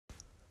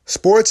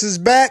Sports is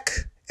back,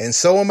 and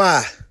so am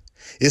I.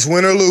 It's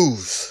win or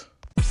lose.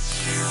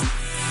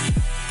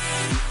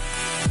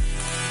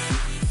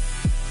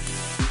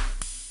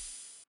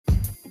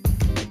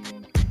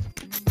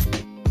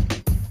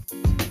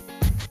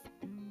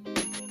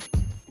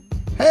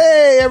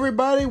 Hey,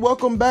 everybody.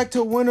 Welcome back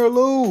to Win or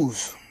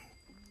Lose.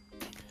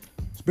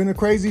 It's been a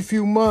crazy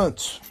few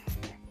months.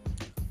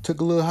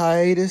 Took a little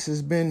hiatus.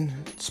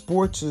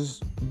 Sports has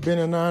been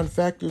a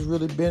non-factor. It's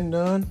really been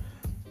none.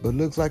 But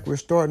looks like we're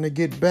starting to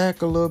get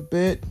back a little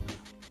bit.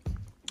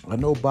 I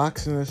know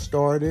boxing has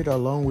started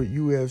along with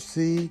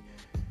UFC.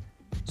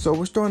 So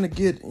we're starting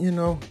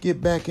to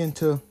get back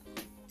into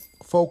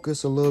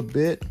focus a little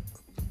bit.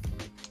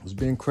 It's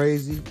been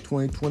crazy.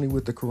 2020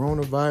 with the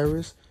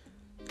coronavirus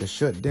that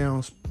shut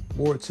down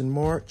sports in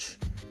March.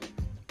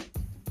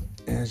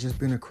 And it's just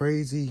been a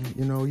crazy,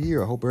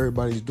 year. I hope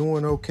everybody's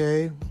doing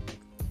okay.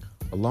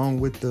 Along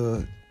with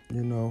the,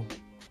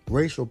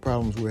 racial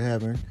problems we're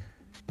having.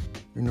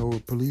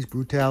 With police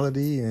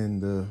brutality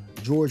and the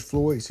George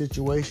Floyd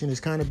situation.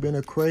 It's kind of been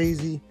a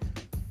crazy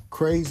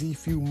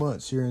few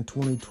months here in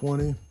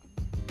 2020.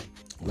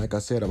 Like I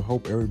said, I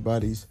hope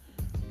everybody's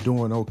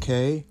doing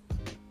okay.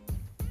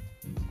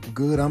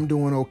 Good, I'm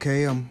doing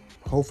okay.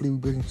 Hopefully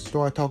we can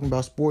start talking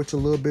about sports a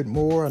little bit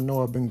more. I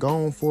know I've been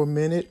gone for a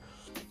minute.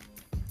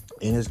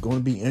 And it's going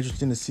to be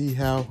interesting to see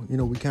how,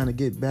 we kind of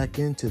get back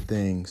into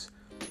things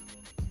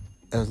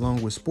as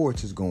long as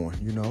sports is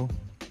going,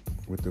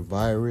 with the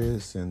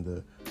virus and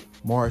the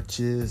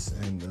marches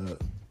and the,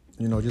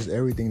 just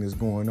everything that's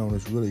going on.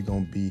 It's really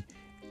going to be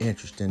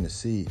interesting to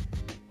see.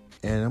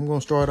 And I'm going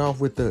to start off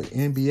with the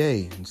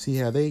NBA and see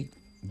how they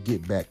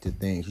get back to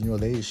things.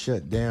 They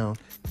shut down.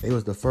 They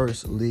was the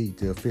first league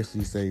to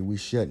officially say we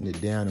shutting it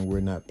down and we're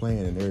not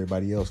playing, and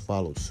everybody else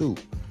followed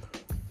suit.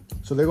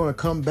 So they're going to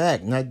come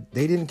back. Now,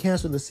 they didn't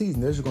cancel the season.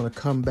 They're just going to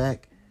come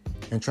back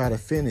and try to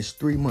finish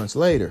 3 months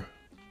later,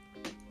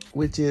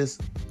 which is,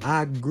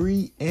 I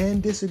agree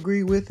and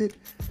disagree with it.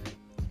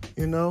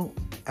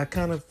 I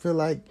kind of feel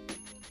like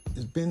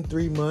it's been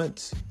 3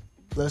 months.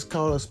 Let's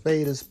call a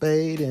spade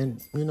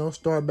and,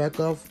 start back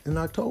off in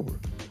October.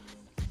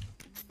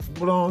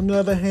 But on the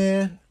other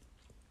hand,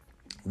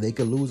 they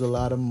could lose a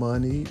lot of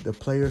money. The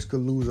players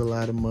could lose a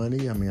lot of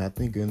money. I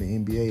think in the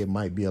NBA, it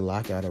might be a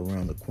lockout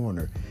around the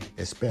corner,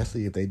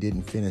 especially if they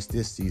didn't finish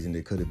this season.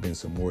 There could have been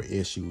some more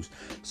issues.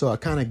 So I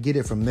kind of get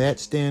it from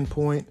that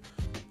standpoint.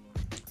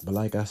 But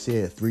like I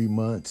said, 3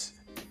 months.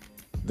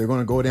 They're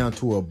going to go down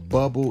to a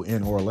bubble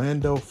in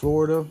Orlando,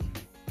 Florida,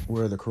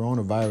 where the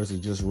coronavirus is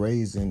just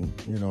rising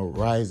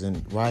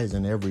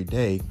every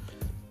day.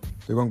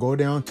 They're going to go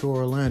down to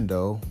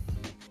Orlando,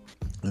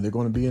 and they're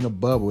going to be in a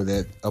bubble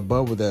that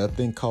I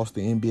think cost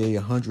the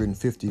NBA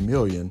 $150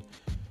 million.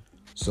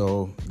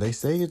 So they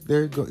say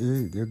they're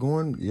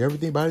going.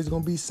 Everybody's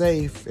going to be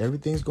safe.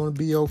 Everything's going to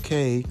be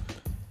okay.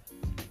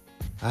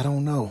 I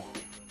don't know.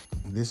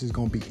 This is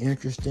going to be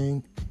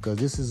interesting. Because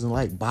this isn't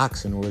like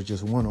boxing where it's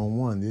just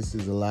one-on-one. This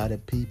is a lot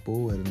of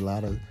people and a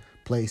lot of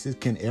places.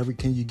 Can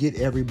you get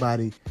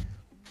everybody,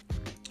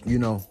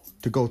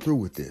 to go through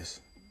with this?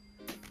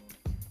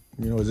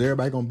 Is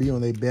everybody going to be on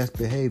their best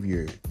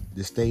behavior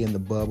to stay in the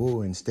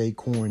bubble and stay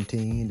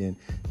quarantined and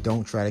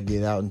don't try to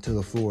get out into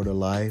the Florida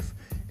life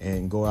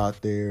and go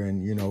out there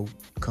and,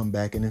 come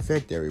back and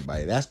infect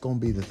everybody? That's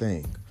going to be the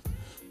thing.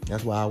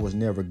 That's why I was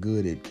never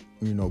good at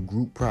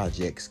group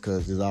projects,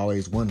 because there's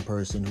always one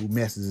person who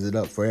messes it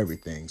up for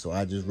everything. So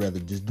I just rather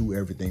do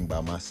everything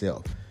by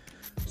myself.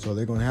 So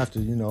they're going to have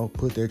to,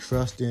 put their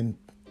trust in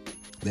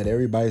that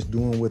everybody's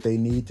doing what they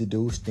need to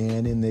do,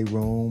 stand in their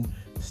room,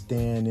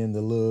 stand in the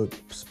little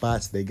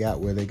spots they got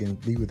where they can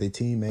be with their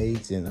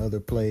teammates and other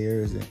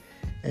players.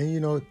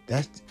 And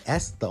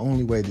that's the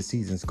only way the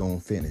season's going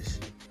to finish.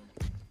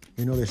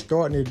 They're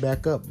starting it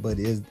back up, but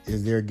is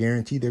there a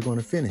guarantee they're going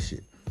to finish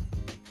it?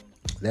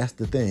 That's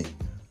the thing.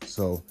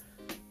 So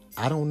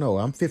I don't know.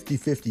 I'm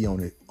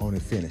 50-50 on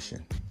it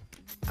finishing.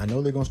 I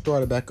know they're going to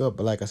start it back up,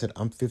 but like I said,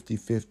 I'm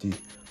 50-50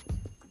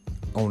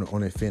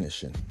 on it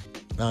finishing.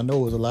 Now, I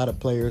know it was a lot of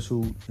players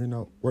who,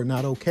 were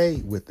not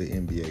okay with the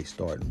NBA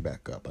starting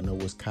back up. I know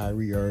it was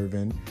Kyrie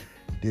Irving,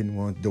 didn't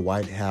want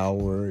Dwight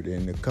Howard,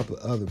 and a couple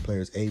of other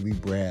players, Avery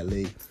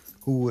Bradley,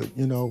 who would,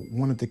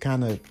 wanted to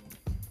kind of,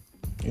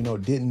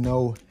 didn't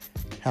know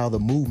how the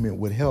movement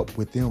would help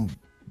with them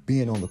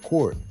being on the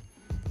court.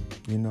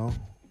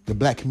 The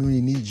black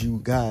community needs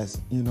you guys,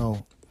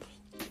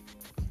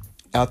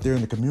 out there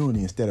in the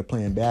community instead of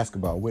playing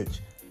basketball, which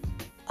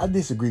I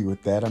disagree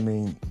with that.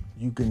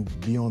 You can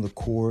be on the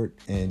court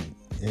and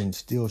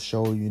still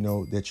show,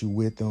 that you're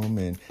with them,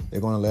 and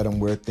they're going to let them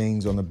wear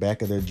things on the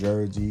back of their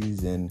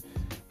jerseys, and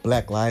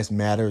Black Lives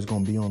Matter is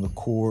going to be on the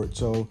court.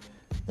 So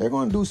they're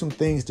going to do some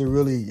things to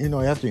really,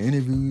 after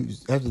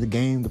interviews, after the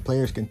game, the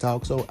players can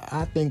talk. So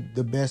I think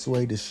the best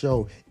way to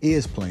show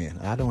is playing.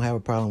 I don't have a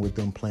problem with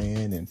them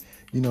playing. And,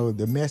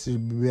 the message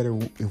would be better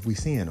if we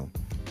seeing them.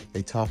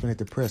 They talking at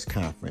the press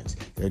conference.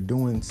 They're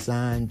doing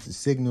signs,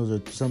 signals,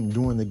 or something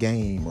during the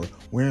game, or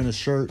wearing a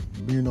shirt,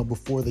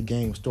 before the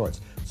game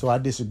starts. So I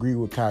disagree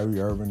with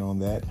Kyrie Irving on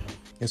that.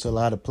 It's a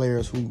lot of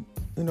players who,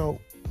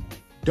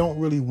 don't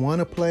really want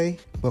to play,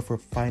 but for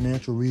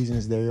financial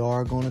reasons, they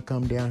are going to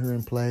come down here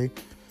and play.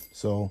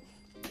 So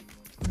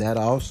that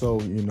also,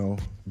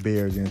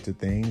 bears into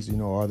things.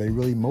 Are they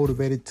really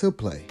motivated to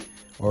play?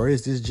 Or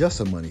is this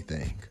just a money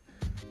thing?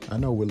 I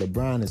know with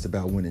LeBron, it's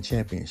about winning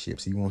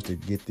championships. He wants to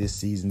get this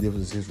season. This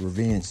was his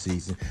revenge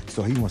season.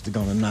 So he wants to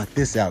go and knock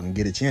this out and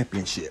get a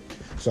championship.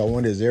 So I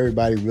wonder, is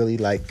everybody really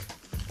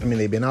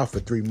they've been out for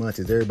 3 months.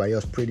 Is everybody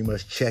else pretty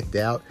much checked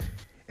out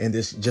and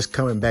this just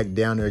coming back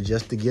down there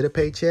just to get a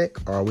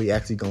paycheck? Or are we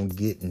actually going to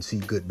get and see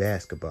good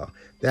basketball?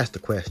 That's the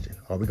question.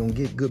 Are we going to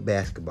get good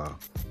basketball?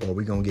 Or are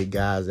we going to get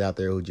guys out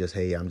there who just,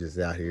 hey, I'm just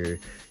out here,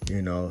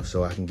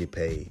 so I can get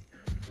paid?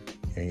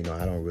 And,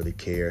 I don't really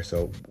care.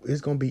 So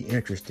it's going to be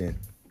interesting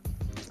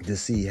to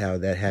see how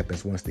that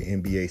happens once the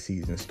NBA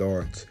season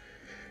starts.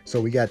 So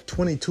we got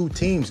 22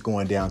 teams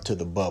going down to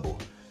the bubble.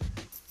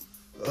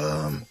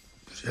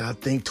 I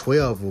think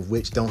 12 of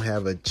which don't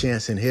have a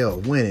chance in hell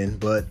of winning,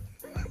 but,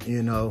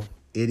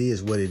 it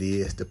is what it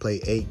is to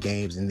play 8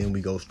 games and then we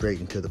go straight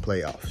into the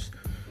playoffs.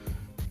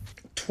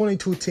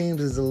 22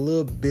 teams is a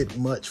little bit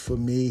much for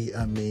me.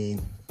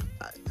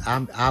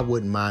 I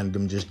wouldn't mind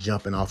them just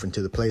jumping off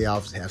into the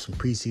playoffs, have some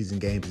preseason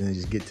games, and then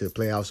just get to the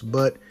playoffs.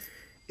 But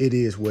it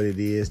is what it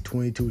is.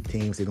 22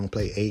 teams, they're going to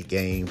play 8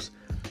 games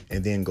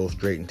and then go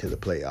straight into the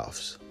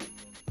playoffs.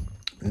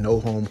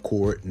 No home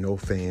court, no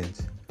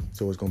fans.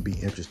 So it's going to be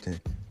interesting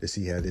to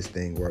see how this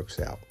thing works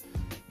out.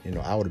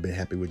 I would have been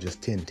happy with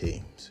just 10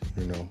 teams,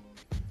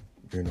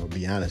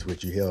 be honest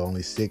with you. Hell,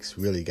 only 6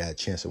 really got a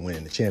chance of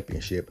winning the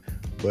championship.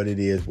 But it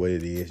is what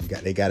it is.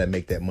 They got to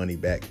make that money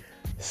back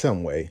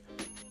some way.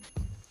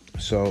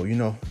 So,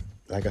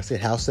 like I said,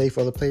 how safe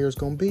are the players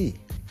going to be?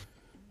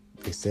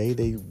 They say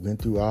they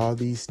went through all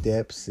these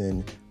steps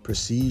and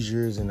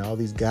procedures and all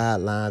these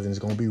guidelines, and it's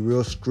going to be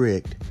real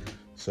strict.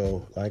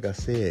 So, like I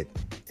said,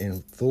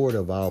 in Florida,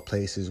 of all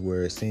places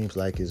where it seems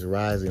like it's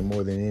rising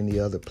more than any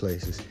other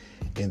places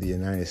in the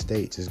United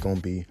States, it's going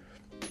to be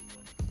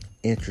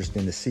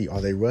interesting to see.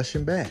 Are they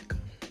rushing back?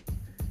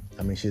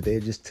 Should they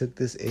have just took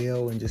this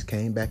L and just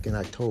came back in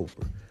October?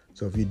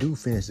 So if you do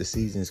finish the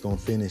season, it's going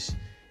to finish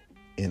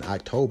in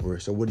October.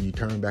 So what do you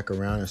turn back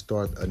around and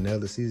start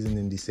another season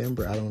in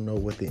December? I don't know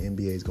what the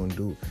NBA is going to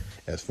do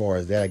as far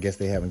as that. I guess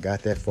they haven't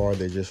got that far.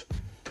 They just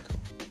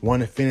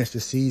want to finish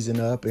the season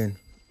up and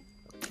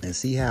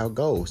see how it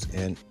goes.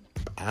 And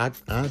I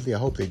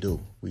hope they do.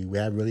 We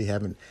really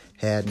haven't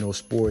had no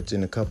sports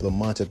in a couple of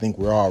months. I think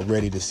we're all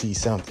ready to see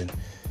something,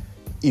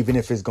 even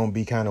if it's going to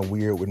be kind of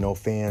weird with no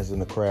fans in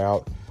the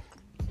crowd.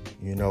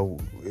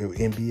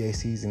 NBA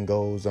season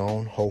goes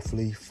on.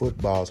 Hopefully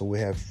football. So we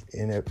have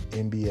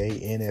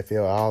NBA,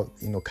 NFL, all,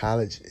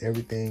 college,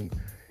 everything,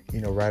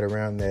 right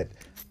around that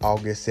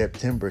August,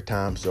 September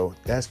time. So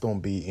that's going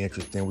to be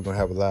interesting. We're going to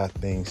have a lot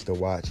of things to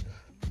watch.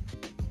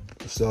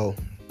 So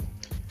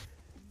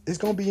it's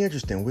going to be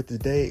interesting with the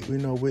day,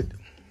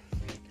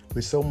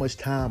 with so much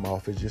time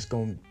off. It's just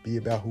going to be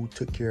about who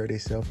took care of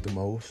themselves the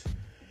most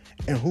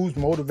and who's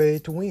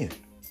motivated to win.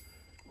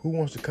 Who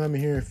wants to come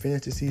in here and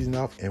finish the season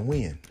off and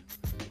win?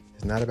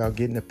 It's not about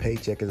getting a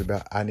paycheck. It's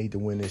about, I need to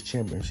win this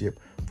championship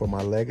for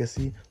my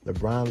legacy.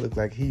 LeBron looks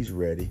like he's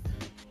ready.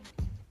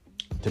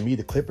 To me,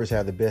 the Clippers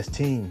have the best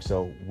team,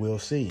 so we'll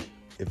see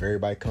if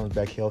everybody comes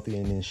back healthy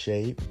and in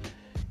shape.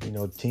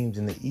 Teams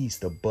in the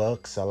East, the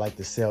Bucks, I like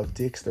the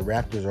Celtics. The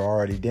Raptors are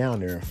already down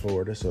there in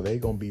Florida, so they're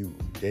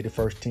the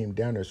first team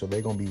down there, so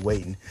they're going to be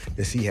waiting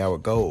to see how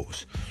it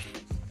goes.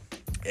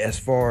 As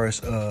far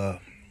as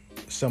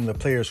some of the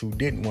players who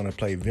didn't want to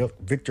play,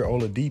 Victor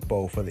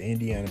Oladipo for the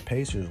Indiana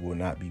Pacers will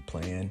not be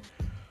playing.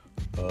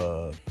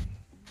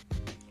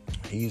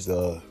 He's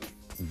a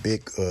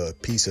big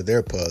piece of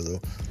their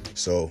puzzle.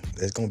 So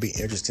it's going to be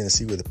interesting to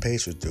see what the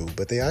Pacers do.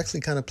 But they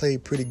actually kind of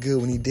played pretty good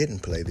when he didn't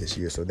play this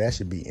year, so that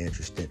should be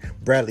interesting.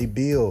 Bradley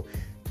Beal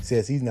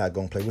says he's not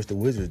going to play, which the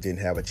Wizards didn't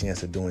have a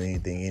chance of doing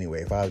anything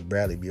anyway. If I was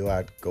Bradley Beal,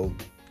 I'd go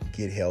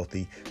get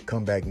healthy,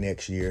 come back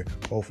next year.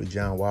 Hopefully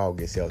John Wall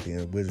gets healthy,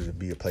 and the Wizards will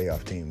be a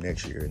playoff team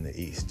next year in the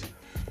East.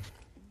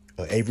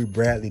 Avery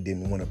Bradley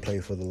didn't want to play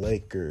for the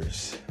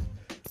Lakers.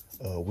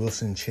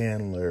 Wilson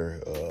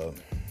Chandler,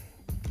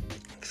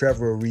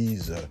 Trevor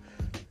Ariza,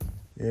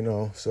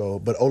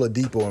 but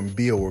Oladipo and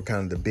Beal were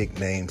kind of the big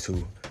names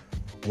who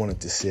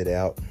wanted to sit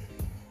out,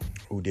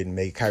 who didn't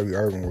make. Kyrie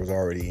Irving was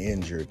already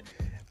injured.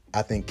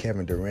 I think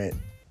Kevin Durant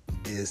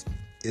is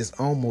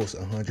almost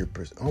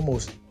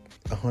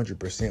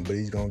 100%, but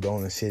he's going to go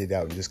on and sit it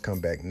out and just come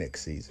back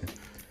next season.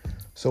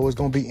 So it's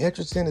going to be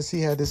interesting to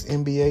see how this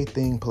NBA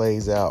thing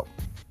plays out.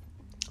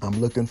 I'm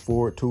looking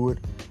forward to it.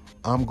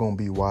 I'm going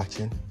to be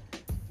watching,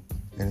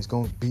 and it's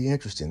going to be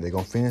interesting. They're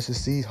going to finish the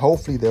season.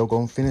 Hopefully, they're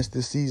going to finish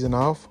the season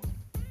off,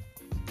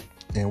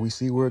 and we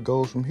see where it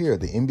goes from here.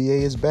 The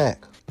NBA is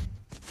back.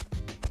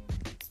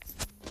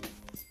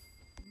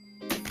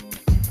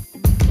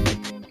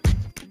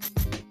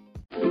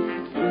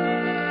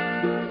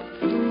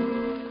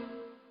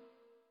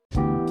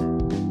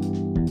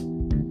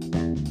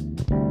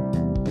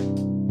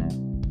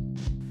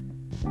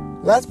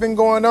 Lots been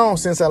going on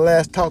since I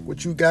last talked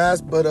with you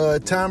guys,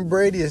 but Tom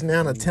Brady is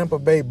now a Tampa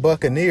Bay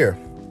Buccaneer.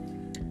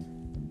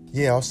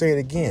 Yeah, I'll say it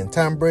again.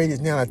 Tom Brady is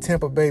now a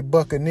Tampa Bay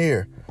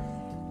Buccaneer.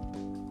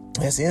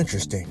 That's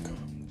interesting.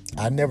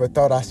 I never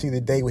thought I'd see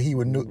the day where he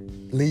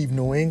would leave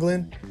New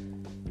England,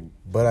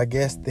 but I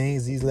guess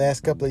things these last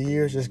couple of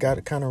years just got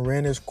to kind of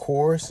ran his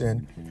course,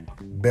 and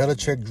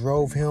Belichick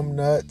drove him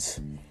nuts,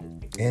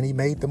 and he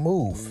made the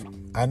move.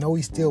 I know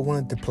he still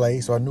wanted to play,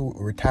 so I knew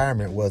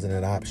retirement wasn't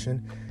an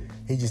option.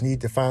 He just needed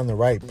to find the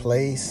right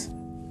place.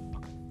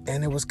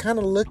 And it was kind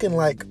of looking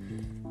like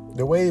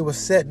the way it was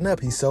setting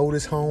up. He sold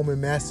his home in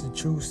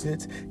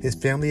Massachusetts. His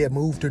family had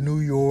moved to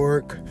New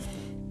York.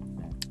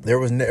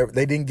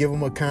 They didn't give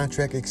him a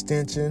contract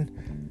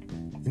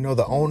extension. You know,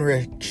 the owner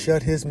had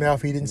shut his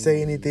mouth. He didn't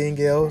say anything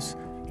else.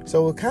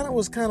 So it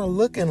was kind of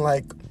looking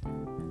like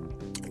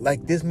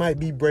this might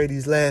be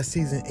Brady's last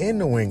season in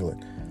New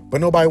England.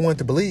 But nobody wanted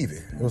to believe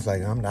it. It was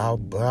like,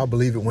 I'll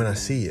believe it when I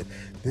see it.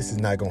 This is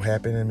not going to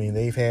happen. I mean,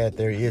 they've had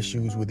their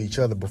issues with each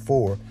other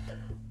before,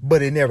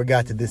 but it never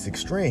got to this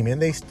extreme. And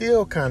they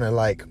still kind of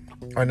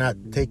are not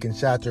taking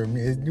shots, or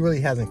it really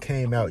hasn't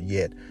came out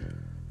yet.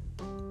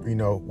 You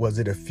know, was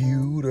it a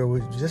feud, or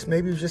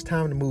maybe it was just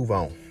time to move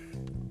on?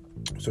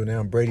 So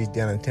now Brady's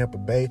down in Tampa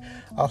Bay.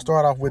 I'll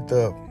start off with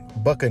the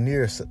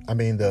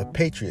the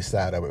Patriots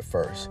side of it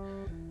first.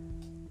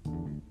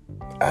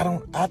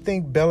 I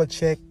think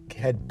Belichick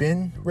had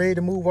been ready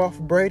to move off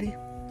of Brady,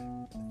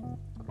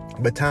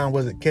 but Tom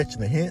wasn't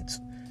catching the hints.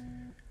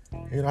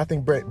 You know, I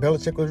think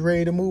Belichick was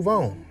ready to move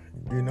on.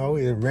 You know,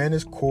 it ran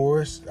its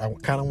course. I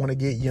kind of want to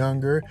get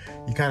younger.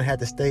 You kind of had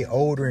to stay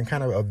older and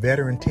kind of a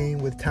veteran team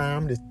with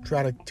time to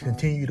try to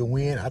continue to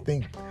win. I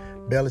think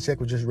Belichick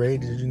was just ready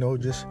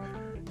to,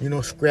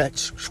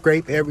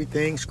 scrape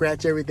everything,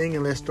 scratch everything,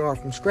 and let's start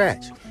from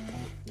scratch.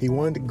 He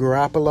wanted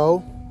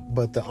Garoppolo,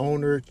 but the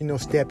owner,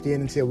 stepped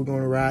in and said, we're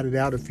going to ride it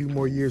out a few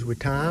more years with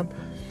time.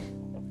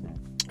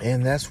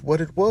 And that's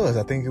what it was.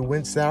 I think it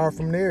went sour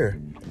from there.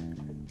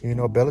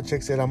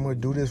 Belichick said, I'm going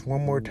to do this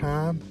one more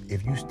time.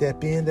 If you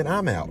step in, then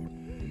I'm out.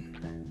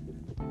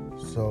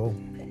 So,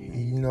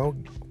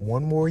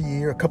 one more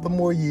year, a couple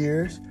more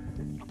years,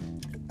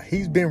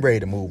 he's been ready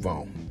to move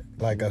on.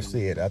 Like I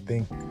said,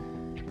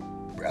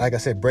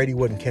 Brady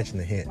wasn't catching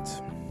the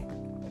hints.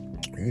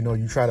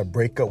 You try to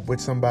break up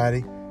with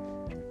somebody.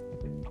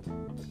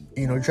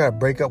 You try to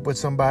break up with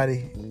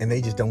somebody and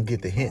they just don't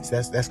get the hints.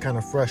 That's kind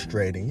of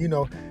frustrating. You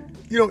don't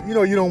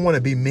want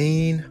to be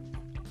mean.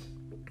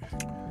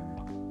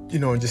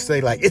 And just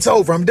say it's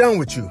over, I'm done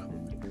with you.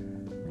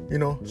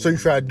 So you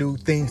try to do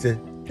things that,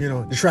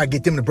 to try to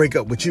get them to break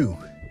up with you.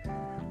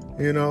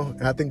 And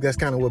I think that's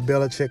kind of what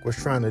Belichick was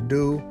trying to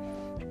do.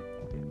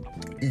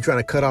 You trying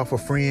to cut off a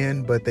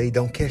friend, but they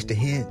don't catch the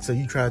hint. So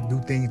you try to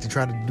do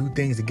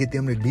things to get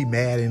them to be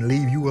mad and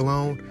leave you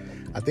alone.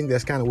 I think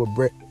that's kind of what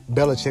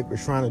Belichick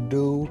was trying to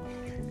do.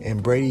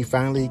 And Brady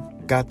finally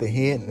got the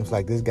hint. It was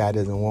like, this guy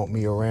doesn't want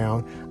me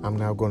around. I'm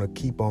now going to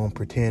keep on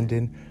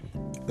pretending.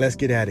 Let's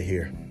get out of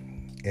here.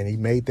 And he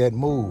made that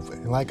move.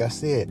 And like I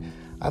said,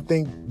 I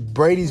think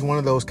Brady's one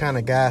of those kind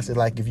of guys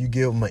that, if you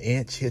give him an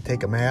inch, he'll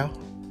take a mile.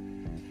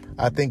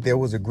 I think there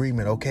was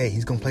agreement. Okay,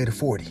 he's going to play the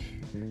 40.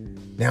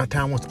 Now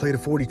Tom wants to play the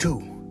 42.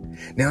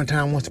 Now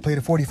Tom wants to play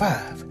the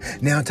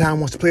 45. Now Tom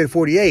wants to play the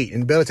 48.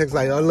 And Belichick's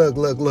like, oh,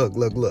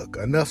 look.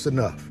 Enough's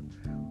enough.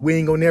 We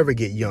ain't going to never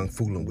get young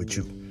fooling with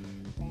you.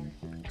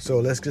 So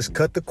let's just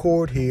cut the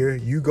cord here.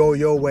 You go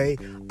your way,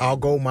 I'll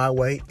go my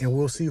way, and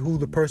we'll see who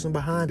the person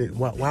behind it.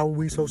 Why were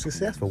we so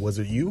successful? Was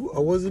it you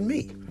or was it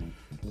me?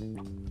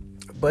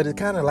 But it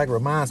kind of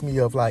reminds me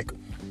of a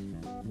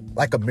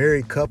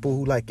married couple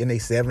who in their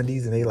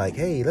 70s and they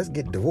hey, let's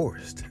get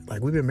divorced.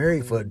 We've been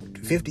married for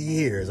 50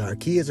 years. Our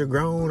kids are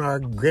grown. Our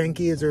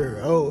grandkids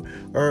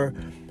are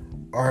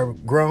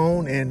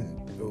grown,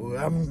 and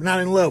I'm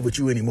not in love with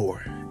you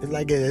anymore. It's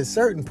at a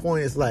certain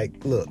point, it's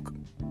look,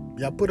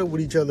 y'all put up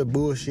with each other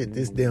bullshit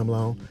this damn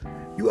long.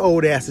 You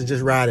old asses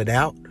just ride it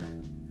out.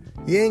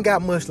 You ain't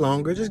got much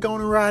longer. Just go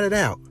and ride it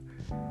out.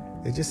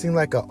 It just seemed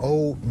like an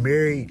old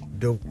married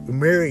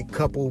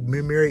couple,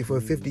 been married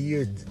for 50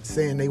 years,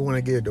 saying they want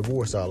to get a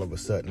divorce all of a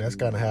sudden. That's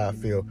kind of how I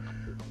feel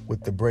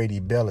with the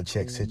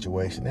Brady-Belichick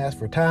situation. As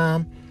for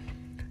Tom,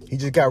 he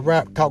just got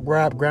Rob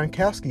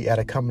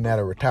Gronkowski coming out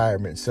of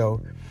retirement.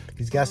 So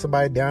he's got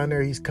somebody down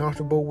there he's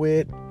comfortable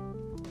with.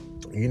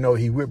 He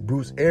whipped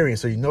Bruce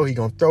Arians, so he's going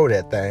to throw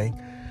that thing.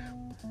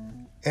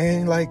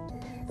 And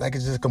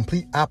it's just a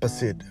complete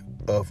opposite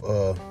of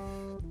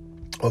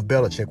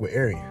Belichick with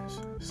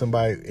Arians.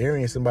 Somebody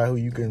who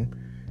you can,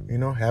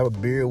 have a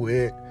beer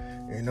with,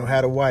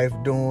 how the wife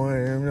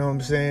doing, you know what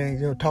I'm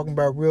saying? Talking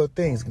about real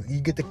things.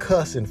 You get to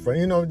cuss in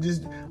front,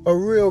 just a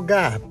real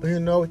guy,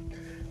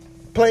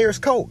 player's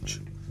coach.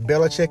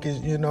 Belichick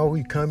is,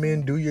 we come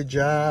in, do your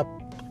job.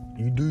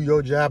 You do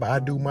your job, I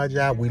do my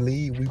job, we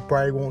leave. We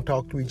probably won't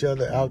talk to each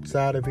other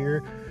outside of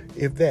here.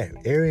 If that.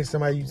 Arian,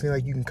 somebody you seem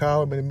like you can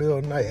call him in the middle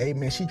of the night. Hey,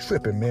 man, she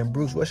tripping, man.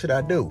 Bruce, what should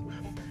I do?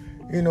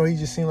 He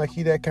just seemed like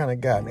he that kind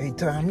of guy. Hey,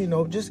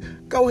 Tom, just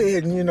go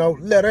ahead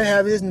and, let her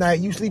have his night.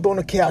 You sleep on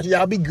the couch.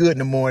 Y'all be good in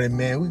the morning,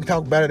 man. We can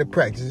talk about it at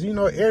practice.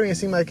 Arian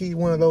seemed like he's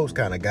one of those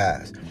kind of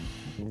guys.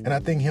 And I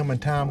think him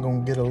and Tom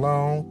going to get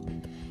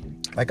along.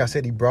 Like I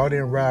said, he brought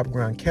in Rob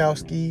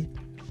Gronkowski,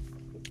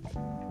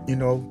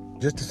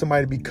 just to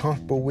somebody to be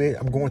comfortable with.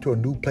 I'm going to a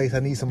new place. I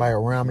need somebody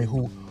around me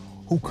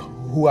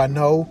who I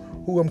know,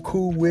 who I'm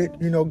cool with,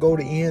 go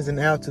the ins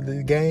and outs of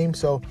the game.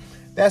 So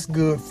that's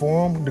good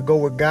for him to go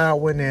with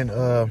Godwin and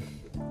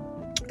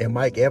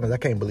Mike Evans. I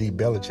can't believe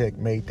Belichick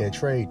made that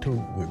trade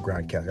too with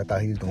Gronkowski. I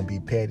thought he was going to be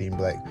petty and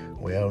be like,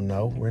 well,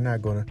 no, we're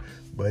not going to.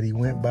 But he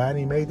went by and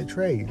he made the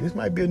trade. This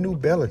might be a new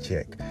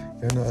Belichick.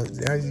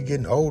 As he's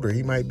getting older,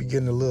 he might be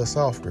getting a little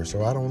softer.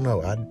 So I don't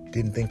know. I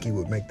didn't think he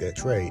would make that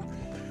trade.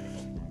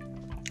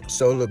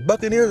 So the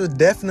Buccaneers are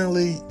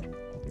definitely,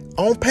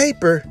 on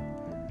paper,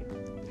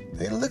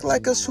 they look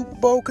like a Super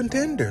Bowl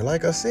contender.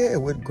 Like I said,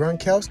 with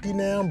Gronkowski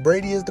now,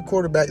 Brady is the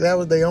quarterback. That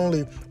was their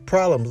only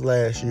problems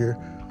last year,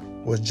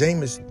 was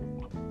Jameis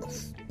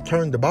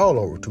turned the ball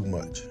over too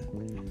much.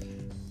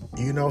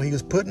 He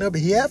was putting up,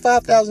 he had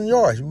 5,000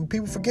 yards.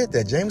 People forget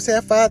that. Jameis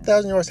had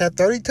 5,000 yards, had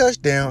 30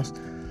 touchdowns.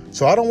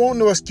 So I don't want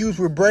no excuse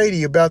with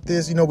Brady about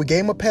this. We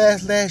gave him a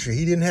pass last year.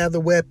 He didn't have the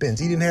weapons.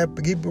 He didn't have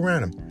people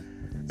around him.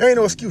 There ain't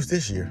no excuse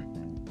this year.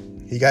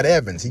 He got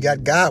Evans. He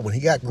got Godwin.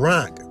 He got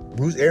Gronk.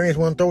 Bruce Arians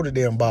won't throw the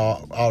damn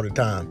ball all the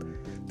time.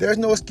 There's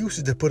no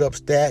excuses to put up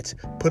stats,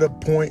 put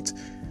up points.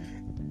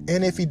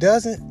 And if he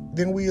doesn't,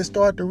 then we'll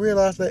start to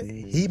realize that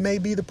he may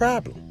be the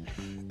problem.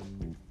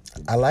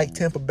 I like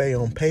Tampa Bay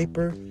on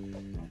paper.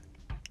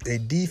 Their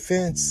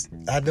defense,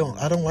 I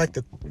don't like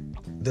the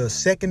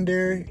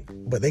secondary,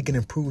 but they can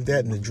improve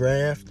that in the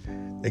draft.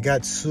 They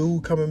got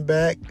Sue coming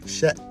back.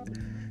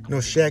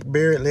 Shaq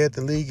Barrett led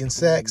the league in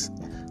sacks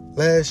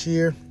last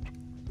year.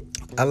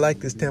 I like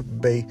this Tampa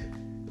Bay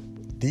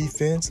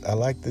defense. I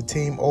like the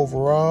team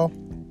overall.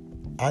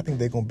 I think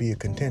they're going to be a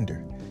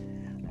contender.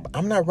 But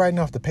I'm not writing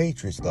off the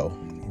Patriots, though.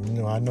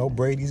 I know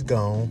Brady's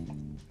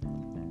gone.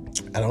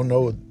 I don't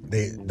know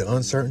the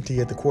uncertainty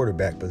at the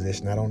quarterback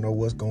position. I don't know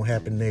what's going to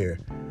happen there.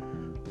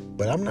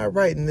 But I'm not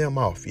writing them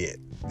off yet.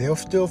 They'll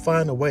still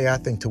find a way, I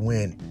think, to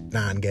win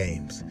 9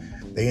 games.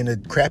 They in a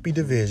crappy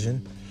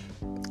division.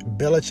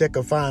 Belichick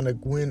will find a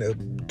win,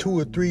 2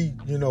 or 3,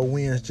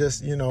 wins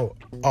just,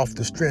 off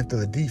the strength of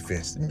the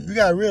defense. You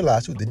got to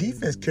realize, the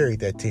defense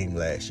carried that team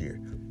last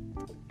year.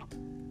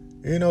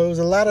 It was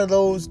a lot of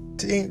those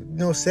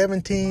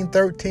 17,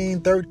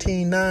 13,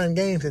 13, 9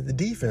 games that the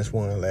defense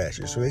won last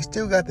year. So they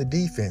still got the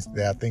defense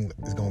that I think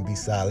is going to be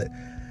solid.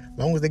 As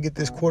long as they get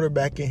this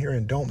quarterback in here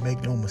and don't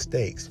make no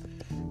mistakes.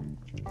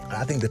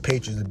 I think the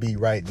Patriots will be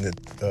right in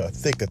the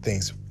thick of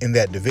things in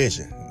that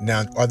division.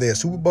 Now, are they a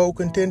Super Bowl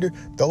contender?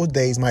 Those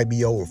days might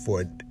be over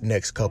for the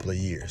next couple of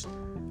years.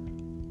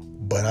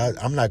 But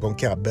I'm not going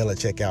to count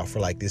Belichick out for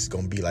like this is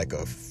going to be like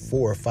a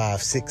 4 or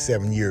 5, 6,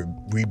 7 year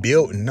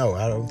rebuild. No,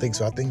 I don't think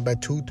so. I think by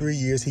 2-3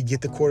 years, he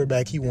get the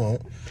quarterback he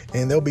want,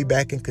 and they'll be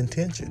back in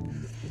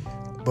contention.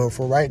 But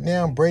for right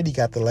now, Brady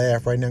got the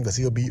laugh right now because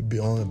he'll be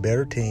on a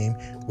better team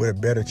with a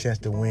better chance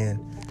to win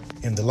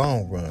in the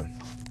long run.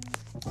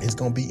 It's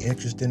going to be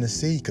interesting to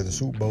see because the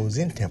Super Bowl is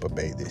in Tampa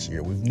Bay this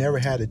year. We've never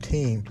had a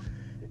team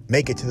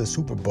make it to the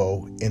Super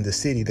Bowl in the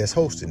city that's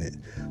hosting it.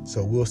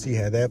 So we'll see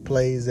how that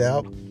plays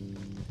out.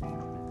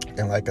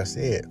 And like I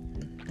said,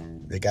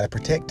 they got to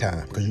protect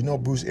time because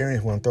Bruce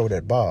Arians want to throw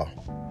that ball.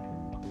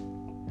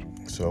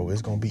 So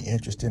it's going to be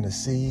interesting to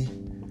see.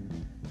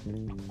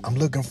 I'm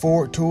looking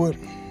forward to it.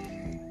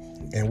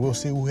 And we'll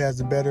see who has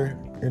the better,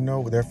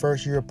 their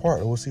first year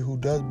apart. We'll see who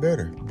does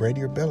better,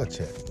 Brady or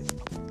Belichick.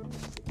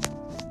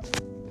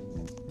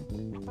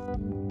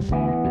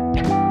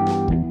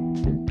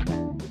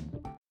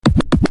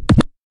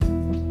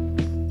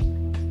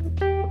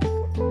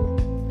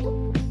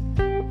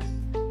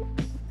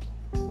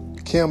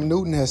 Cam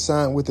Newton has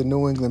signed with the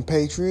New England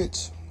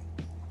Patriots.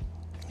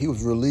 He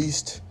was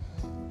released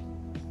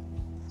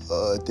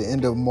at the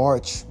end of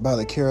March by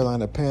the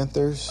Carolina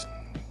Panthers.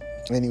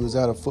 And he was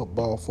out of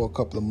football for a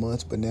couple of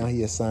months, but now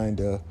he has signed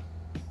a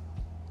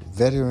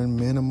veteran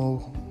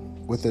minimal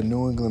with the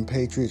New England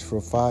Patriots for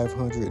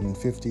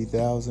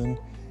 $550,000,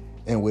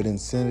 and with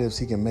incentives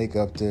he can make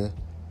up to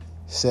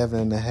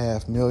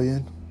 $7.5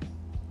 million.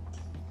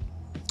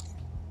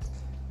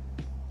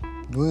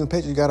 New England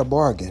Patriots got a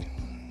bargain,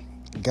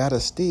 got a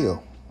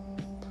steal.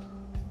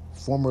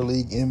 Former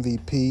league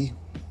MVP.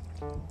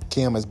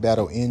 Cam has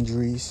battled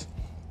injuries.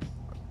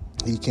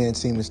 He can't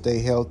seem to stay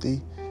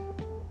healthy.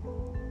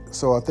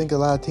 So I think a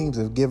lot of teams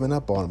have given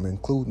up on him,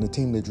 including the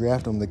team that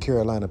drafted him, the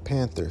Carolina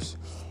Panthers.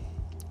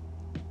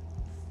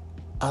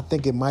 I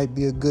think it might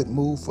be a good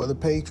move for the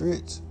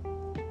Patriots.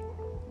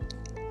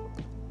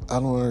 I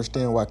don't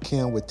understand why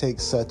Cam would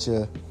take such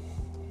a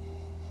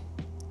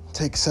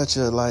to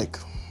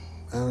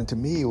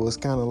me, it was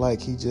kind of like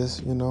he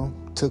just,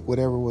 took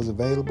whatever was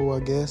available,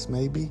 I guess,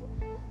 maybe.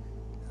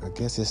 I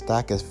guess his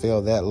stock has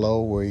fell that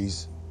low where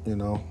he's,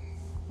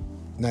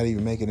 not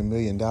even making $1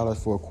 million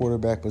for a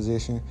quarterback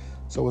position.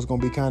 So it's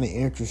going to be kind of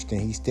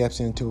interesting. He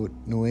steps into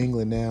New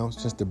England now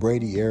since the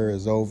Brady era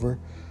is over.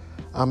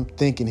 I'm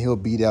thinking he'll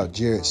beat out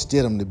Jarrett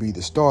Stidham to be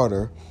the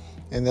starter,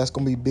 and that's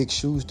going to be big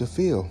shoes to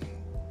fill.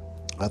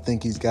 I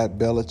think he's got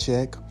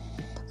Belichick.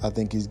 I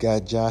think he's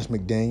got Josh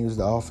McDaniels,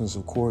 the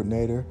offensive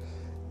coordinator.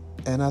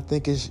 And I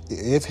think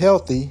if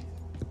healthy,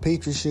 the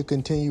Patriots should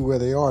continue where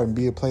they are and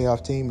be a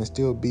playoff team and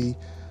still be,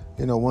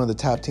 one of the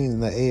top teams in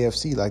the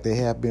AFC like they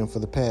have been for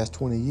the past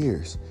 20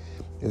 years.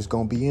 It's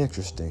going to be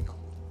interesting.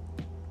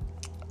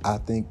 I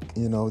think,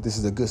 this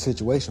is a good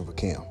situation for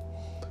Cam.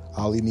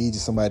 All he needs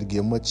is somebody to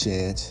give him a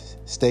chance,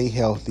 stay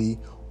healthy,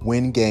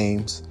 win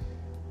games,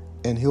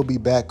 and he'll be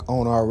back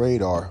on our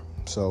radar.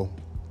 So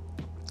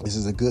this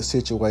is a good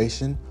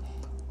situation.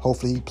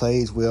 Hopefully he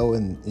plays well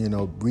and,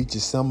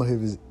 reaches some of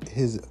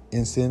his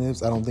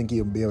incentives. I don't think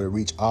he'll be able to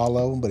reach all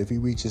of them, but if he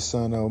reaches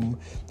some of them,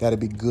 that'll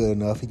be good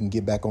enough. He can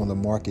get back on the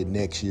market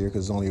next year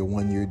because it's only a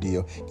one-year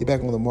deal. Get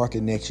back on the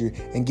market next year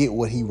and get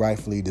what he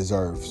rightfully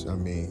deserves. I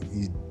mean,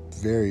 he's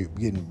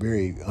getting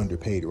very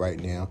underpaid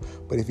right now.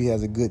 But if he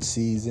has a good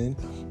season,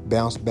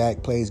 bounce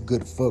back, plays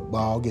good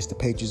football, gets the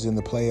Patriots in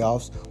the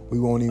playoffs, we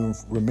won't even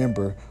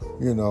remember,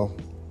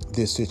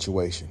 this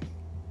situation.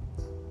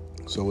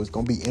 So it's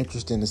going to be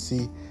interesting to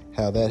see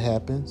how that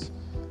happens.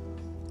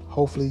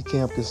 Hopefully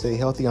Cam can stay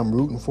healthy. I'm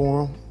rooting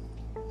for him.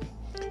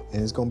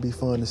 And it's going to be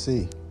fun to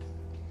see.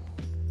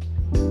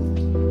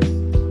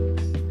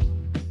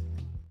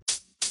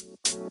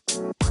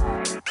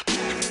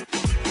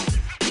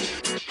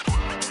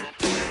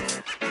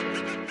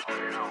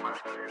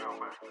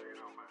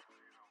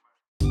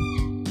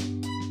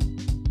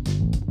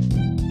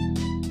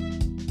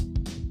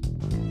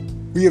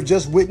 We have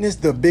just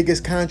witnessed the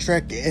biggest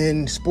contract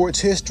in sports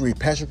history.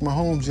 Patrick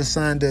Mahomes just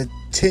signed a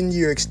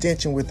 10-year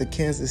extension with the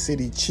Kansas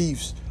City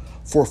Chiefs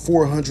for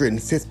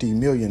 $450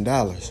 million.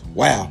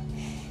 Wow.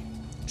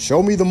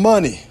 Show me the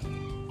money.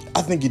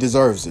 I think he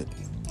deserves it.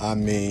 I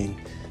mean,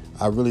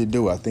 I really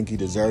do. I think he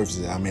deserves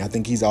it. I mean, I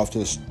think he's off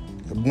to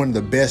one of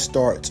the best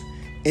starts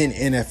in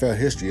NFL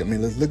history. I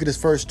mean, let's look at his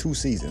first 2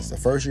 seasons. The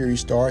first year he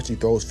starts, he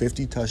throws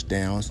 50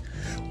 touchdowns,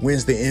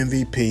 wins the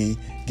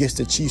MVP, gets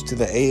the Chiefs to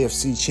the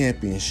AFC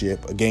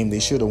Championship, a game they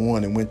should have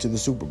won and went to the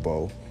Super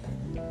Bowl.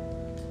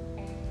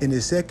 In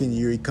his second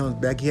year, he comes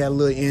back. He had a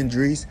little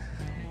injuries,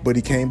 but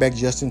he came back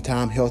just in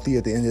time, healthy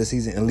at the end of the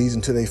season, and leads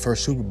them to their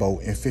first Super Bowl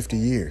in 50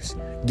 years.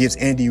 Gives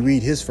Andy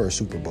Reid his first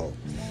Super Bowl.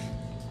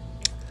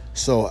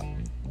 So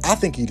I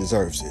think he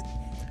deserves it.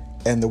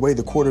 And the way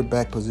the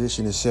quarterback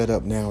position is set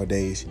up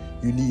nowadays,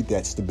 you need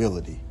that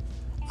stability.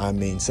 I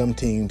mean, some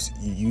teams,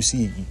 you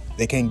see,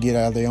 they can't get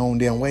out of their own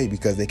damn way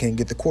because they can't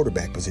get the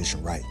quarterback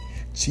position right.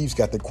 Chiefs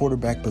got the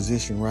quarterback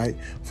position right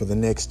for the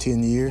next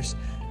 10 years.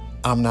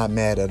 I'm not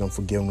mad at them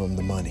for giving them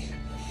the money.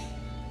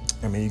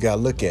 I mean, you got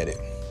to look at it.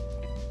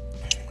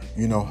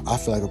 I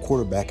feel like a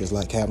quarterback is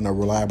like having a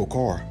reliable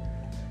car.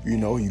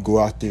 You go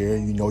out there,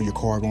 your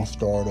car going to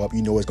start up.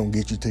 It's going to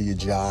get you to your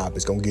job.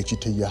 It's going to get you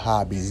to your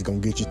hobbies. It's going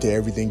to get you to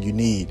everything you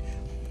need.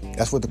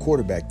 That's what the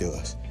quarterback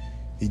does.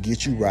 He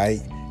gets you right.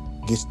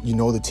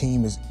 The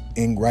team is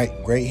in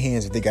great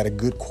hands if they got a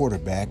good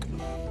quarterback.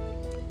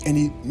 And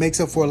he makes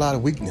up for a lot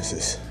of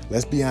weaknesses.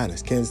 Let's be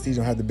honest. Kansas City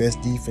don't have the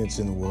best defense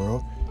in the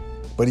world,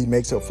 but he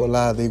makes up for a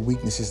lot of their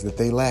weaknesses that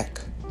they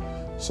lack.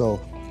 So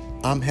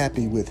I'm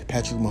happy with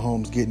Patrick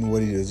Mahomes getting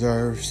what he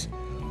deserves.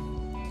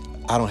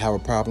 I don't have a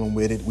problem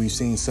with it. We've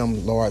seen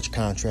some large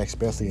contracts,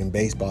 especially in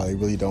baseball, they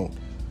really don't,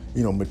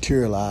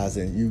 materialize.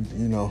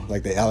 And,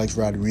 like the Alex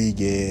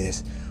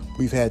Rodriguez.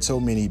 We've had so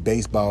many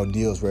baseball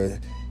deals where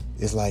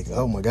it's like,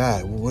 oh, my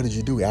God, what did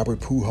you do?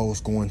 Albert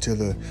Pujols going to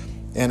the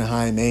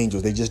Anaheim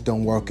Angels. They just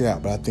don't work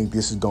out. But I think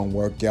this is going to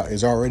work out.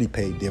 It's already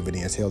paid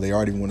dividends. Hell, they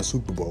already won a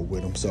Super Bowl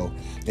with him. So,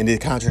 and the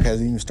contract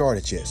hasn't even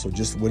started yet. So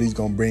just what he's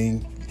going to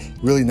bring,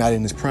 really not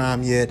in his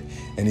prime yet,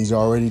 and he's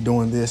already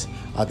doing this.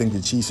 I think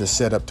the Chiefs are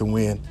set up to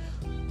win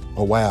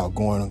a while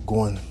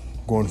going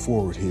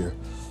forward here.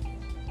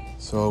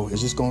 So it's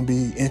just going to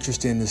be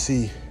interesting to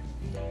see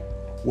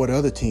what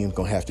other teams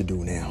going to have to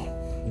do now.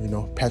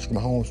 Patrick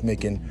Mahomes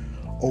making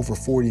over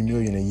 $40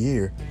 million a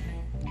year.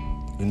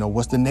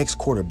 What's the next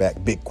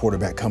big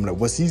quarterback coming up?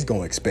 What's he's going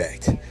to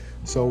expect?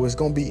 So it's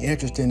going to be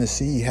interesting to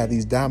see how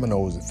these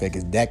dominoes affect.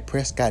 Is Dak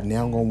Prescott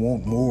now going to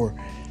want more,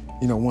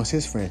 once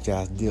his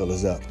franchise deal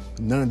is up?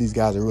 None of these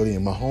guys are really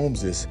in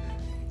Mahomes'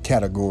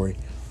 category.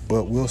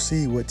 But we'll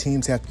see what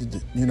teams have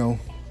to,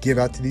 give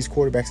out to these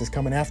quarterbacks that's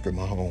coming after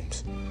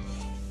Mahomes.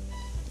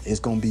 It's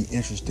going to be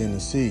interesting to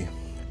see.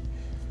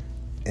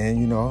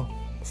 And,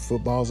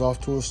 football's off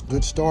to a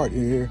good start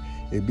here.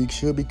 It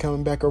should be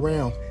coming back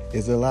around.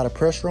 Is there a lot of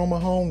pressure on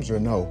Mahomes or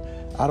no?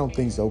 I don't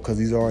think so because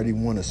he's already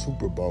won a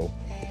Super Bowl.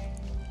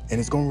 And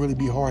it's going to really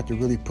be hard to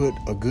really put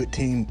a good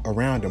team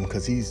around him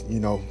because he's,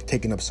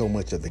 taking up so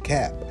much of the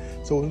cap.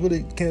 So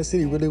Kansas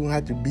City really will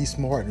have to be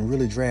smart and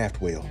really draft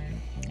well,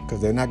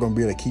 because they're not going to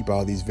be able to keep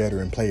all these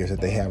veteran players that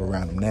they have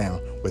around them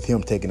now with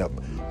him taking up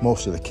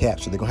most of the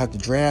caps. So they're going to have to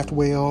draft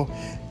well,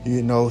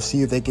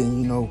 see if they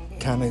can,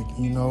 kind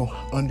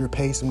of,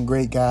 underpay some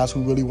great guys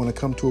who really want to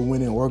come to a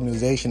winning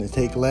organization and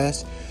take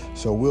less.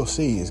 So we'll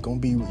see. It's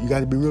going to be, you got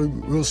to be really,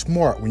 real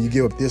smart when you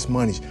give up this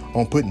money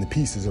on putting the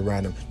pieces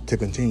around them to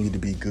continue to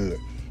be good.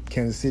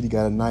 Kansas City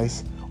got a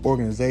nice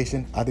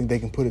organization. I think they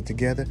can put it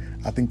together.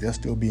 I think they'll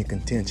still be in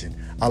contention.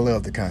 I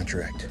love the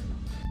contract.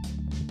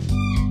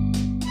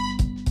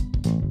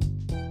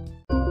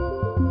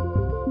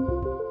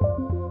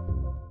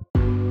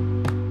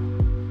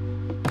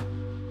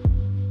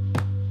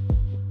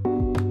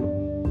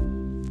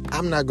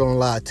 I'm not going to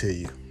lie to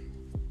you.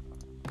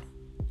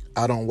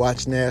 I don't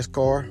watch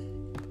NASCAR.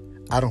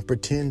 I don't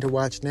pretend to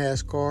watch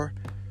NASCAR.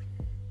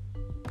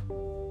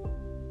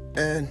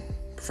 And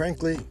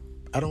frankly,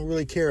 I don't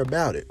really care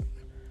about it.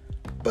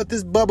 But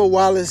this Bubba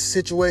Wallace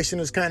situation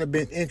has kind of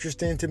been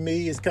interesting to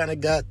me. It's kind of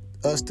got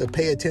us to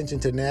pay attention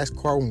to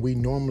NASCAR when we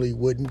normally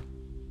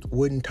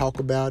wouldn't talk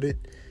about it.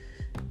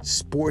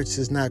 Sports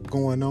is not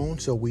going on,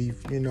 so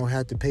we've,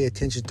 had to pay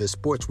attention to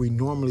sports we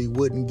normally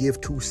wouldn't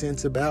give 2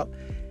 cents about.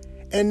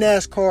 And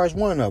NASCAR is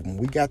one of them.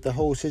 We got the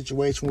whole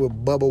situation with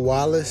Bubba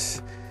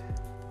Wallace.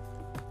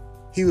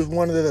 He was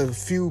one of the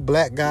few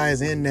black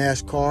guys in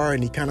NASCAR,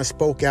 and he kind of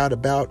spoke out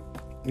about,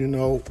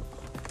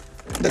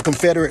 the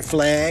Confederate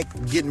flag,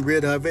 getting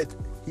rid of it.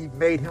 He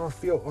made him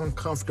feel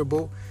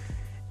uncomfortable.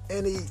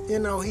 And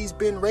he's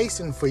been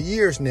racing for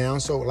years now.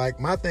 So,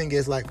 my thing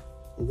is,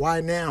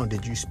 why now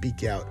did you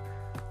speak out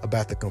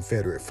about the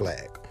Confederate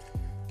flag?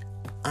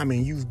 I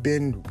mean, you've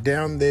been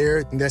down there,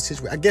 and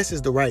I guess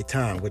it's the right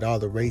time with all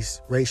the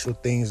racial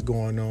things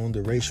going on,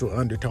 the racial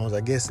undertones.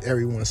 I guess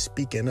everyone's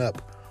speaking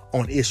up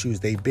on issues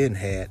they've been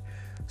had.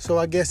 So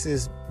I guess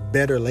it's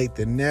better late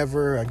than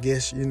never. I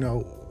guess,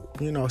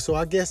 so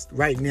I guess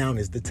right now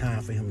is the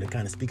time for him to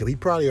kind of speak up. He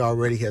probably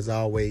already has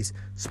always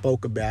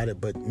spoke about it,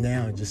 but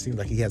now it just seems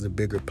like he has a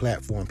bigger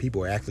platform.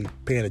 People are actually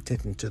paying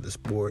attention to the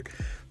sport.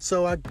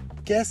 So I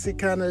guess it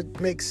kind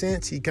of makes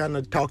sense. He kind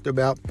of talked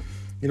about,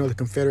 the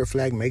Confederate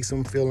flag makes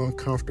him feel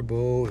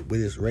uncomfortable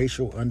with his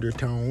racial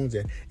undertones,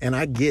 and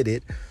I get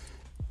it.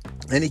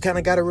 And he kind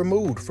of got it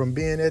removed from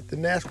being at the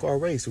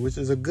NASCAR race, which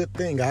is a good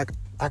thing. I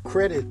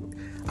credit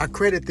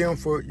them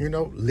for,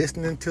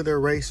 listening to their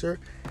racer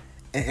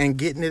and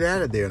getting it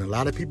out of there. And a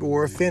lot of people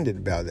were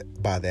offended by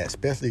that,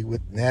 especially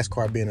with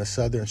NASCAR being a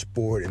Southern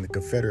sport, and the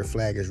Confederate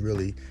flag is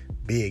really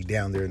big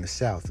down there in the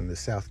South, in the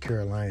South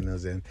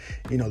Carolinas and,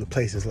 the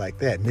places like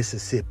that,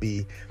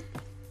 Mississippi.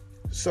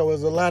 So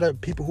there's a lot of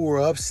people who were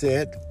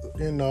upset,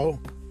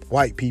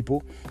 white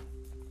people.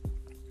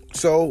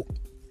 So,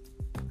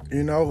 he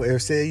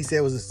said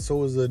it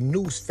was a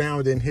noose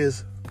found in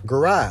his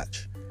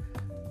garage,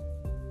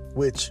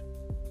 which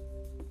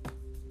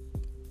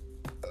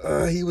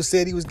he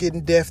said he was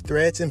getting death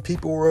threats and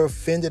people were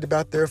offended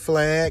about their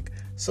flag.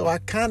 So I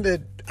kind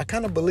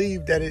of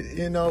believed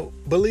that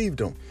believed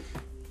him.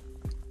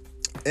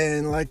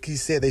 And like he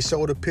said, they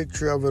showed a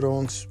picture of it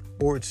on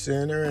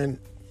SportsCenter, and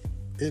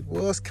it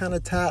was kind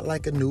of tied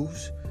like a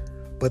noose,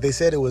 but they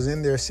said it was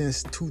in there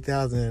since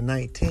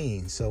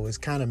 2019. So it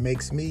kind of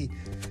makes me,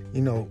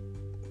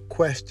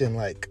 question,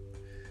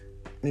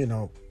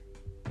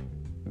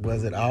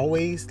 was it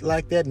always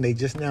like that and they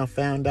just now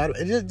found out?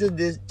 It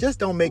just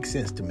don't make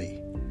sense to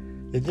me.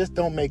 It just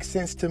don't make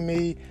sense to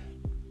me.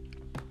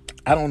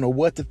 I don't know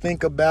what to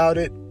think about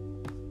it.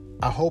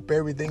 I hope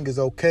everything is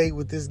okay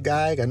with this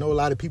guy. I know a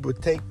lot of people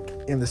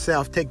in the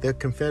South take the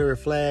Confederate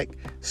flag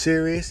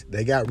serious.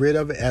 They got rid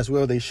of it as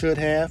well. They should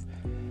have.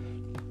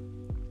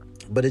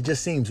 But it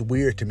just seems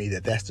weird to me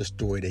that that's the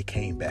story they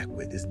came back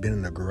with. It's been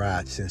in the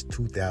garage since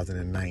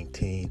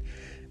 2019,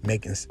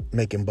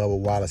 making Bubba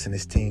Wallace and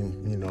his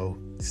team,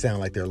 sound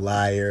like they're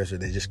liars, or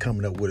they're just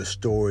coming up with a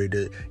story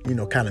to,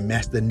 kind of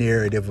match the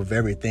narrative of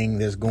everything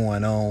that's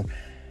going on.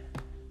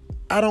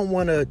 I don't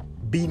want to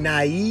be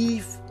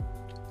naive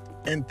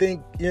and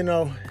think,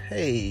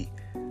 hey,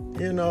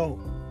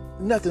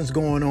 nothing's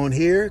going on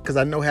here, because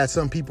I know how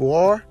some people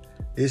are.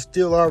 There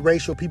still are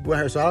racial people out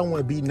here, so I don't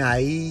want to be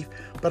naive,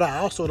 but I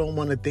also don't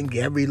want to think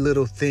every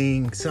little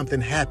thing,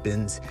 something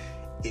happens,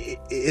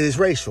 is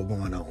racial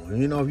going on.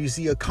 If you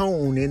see a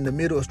cone in the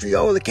middle of the street,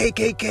 the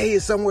KKK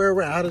is somewhere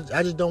around.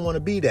 I just don't want to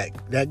be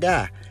that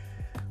guy.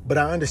 But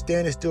I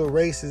understand there's still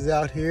races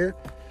out here,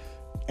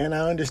 and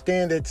I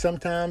understand that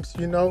sometimes,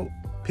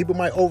 people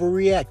might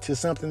overreact to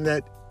something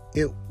that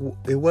it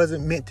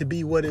wasn't meant to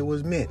be what it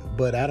was meant.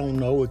 But I don't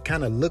know. It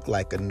kind of looked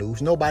like a noose.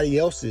 Nobody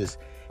else's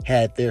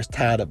had theirs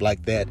tied up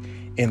like that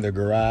in the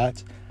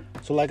garage.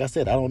 So like I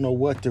said, I don't know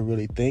what to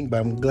really think,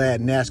 but I'm glad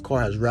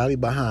NASCAR has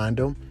rallied behind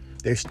them.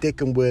 They're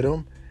sticking with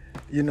them.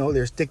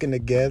 They're sticking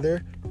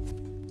together.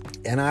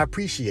 And I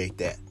appreciate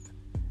that.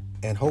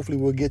 And hopefully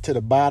we'll get to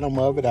the bottom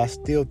of it. I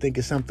still think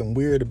it's something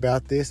weird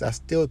about this. I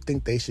still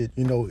think they should,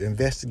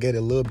 investigate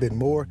a little bit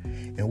more.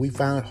 And we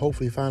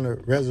hopefully find a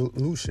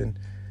resolution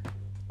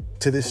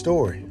to this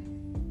story.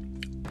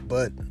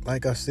 But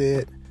like I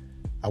said,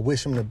 I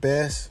wish them the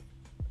best.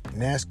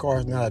 NASCAR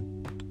is not,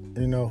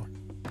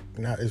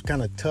 Now, it's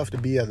kind of tough to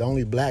be the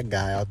only black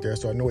guy out there,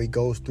 so I know he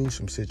goes through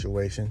some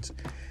situations.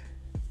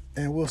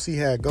 And we'll see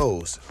how it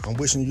goes. I'm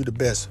wishing you the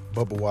best,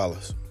 Bubba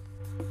Wallace.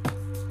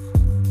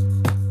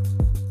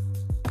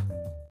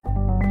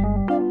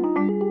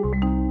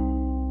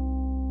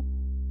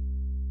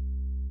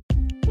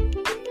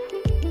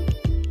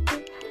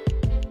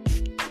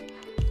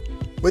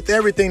 With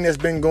everything that's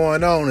been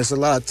going on, there's a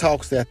lot of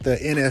talks that the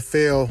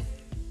NFL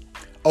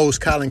owes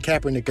Colin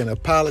Kaepernick an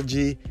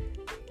apology,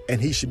 and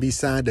he should be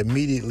signed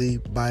immediately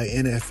by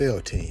an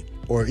NFL team,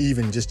 or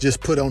even just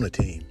put on a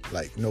team,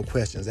 like no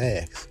questions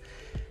asked.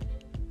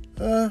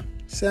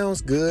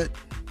 Sounds good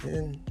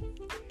and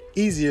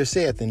easier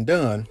said than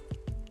done.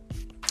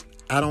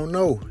 I don't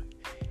know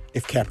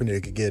if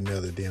Kaepernick could get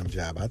another damn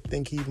job. I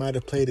think he might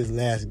have played his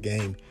last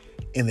game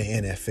in the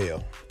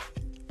NFL.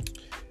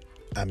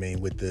 I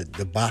mean, with the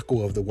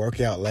debacle of the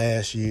workout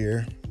last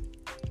year,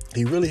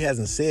 he really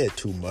hasn't said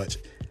too much.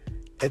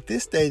 At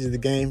this stage of the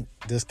game,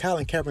 does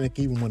Colin Kaepernick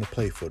even want to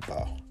play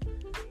football?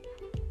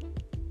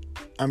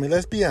 I mean,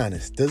 let's be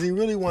honest. Does he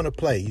really want to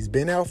play? He's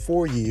been out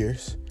 4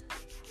 years.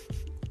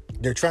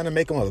 They're trying to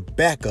make him a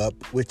backup,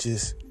 which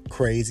is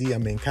crazy. I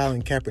mean,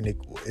 Colin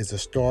Kaepernick is a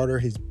starter.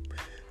 He's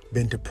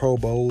been to Pro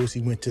Bowls.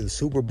 He went to the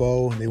Super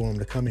Bowl, and they want him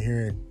to come in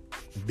here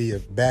and be a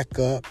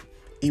backup,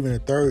 even a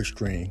third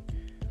string.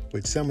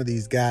 With some of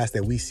these guys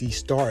that we see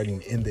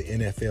starting in the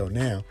NFL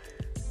now,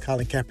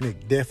 Colin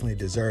Kaepernick definitely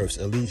deserves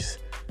at least,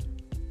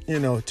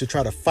 to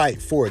try to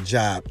fight for a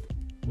job.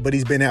 But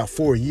he's been out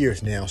 4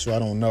 years now, so I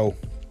don't know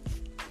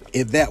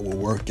if that will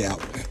work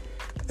out.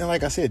 And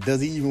like I said,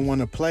 does he even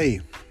want to play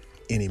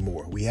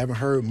anymore? We haven't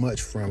heard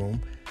much from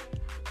him.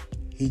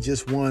 He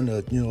just won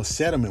a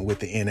settlement with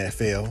the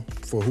NFL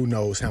for who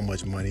knows how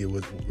much money.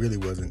 It really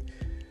wasn't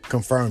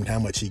confirmed how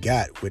much he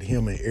got with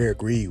him and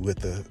Eric Reid with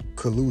the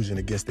collusion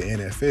against the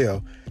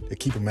NFL to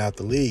keep him out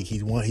the league.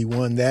 He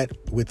won that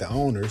with the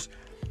owners.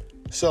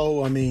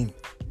 So, I mean,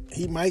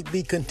 he might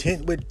be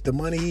content with the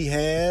money he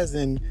has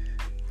and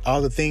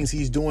all the things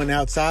he's doing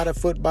outside of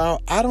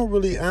football. I don't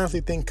really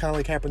honestly think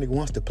Colin Kaepernick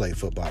wants to play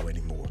football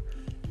anymore.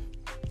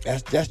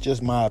 That's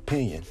just my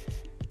opinion.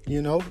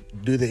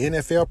 Do the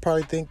NFL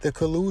probably think the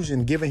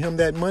collusion giving him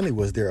that money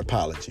was their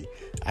apology?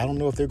 I don't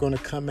know if they're going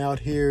to come out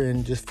here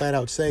and just flat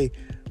out say,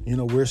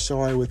 we're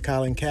sorry with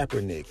Colin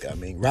Kaepernick. I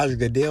mean, Roger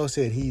Goodell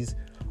said he's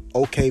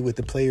okay with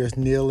the players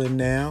kneeling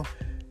now.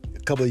 A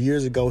couple of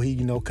years ago, he,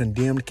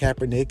 condemned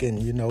Kaepernick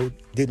and,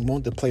 didn't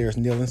want the players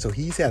kneeling. So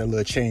he's had a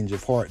little change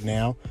of heart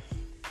now.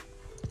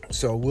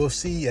 So we'll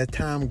see as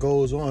time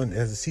goes on,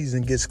 as the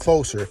season gets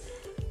closer,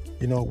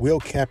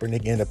 will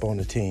Kaepernick end up on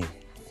the team?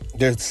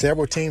 There's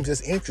several teams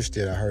that's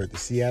interested. I heard the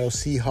Seattle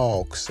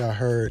Seahawks. I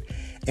heard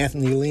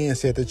Anthony Lynn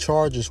said the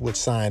Chargers would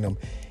sign him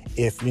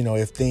if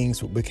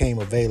things became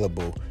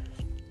available.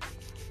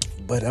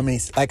 But I mean,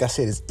 like I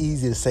said, it's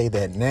easy to say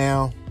that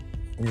now.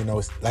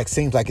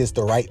 Seems like it's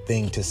the right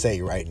thing to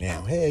say right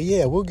now. Hey,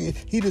 yeah,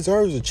 he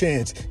deserves a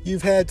chance.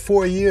 You've had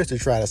 4 years to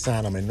try to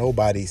sign him, and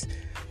nobody's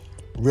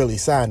really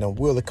signed him.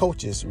 Well, the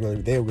coaches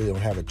they really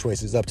don't have a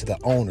choice. It's up to the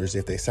owners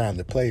if they sign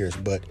the players.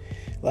 But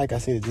like I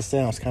said, it just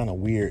sounds kind of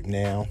weird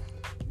now.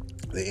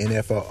 The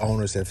NFL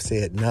owners have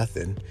said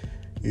nothing.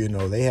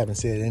 They haven't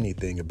said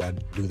anything about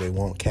do they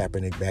want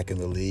Kaepernick back in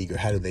the league or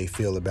how do they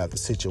feel about the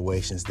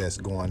situations that's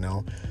going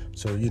on.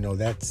 So,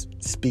 that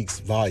speaks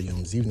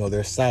volumes. Even though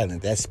they're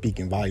silent, that's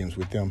speaking volumes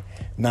with them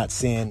not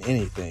saying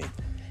anything.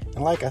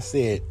 And like I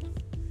said,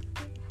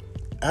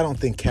 I don't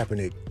think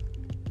Kaepernick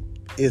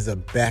is a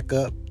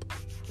backup.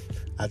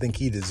 I think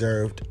he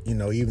deserved,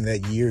 even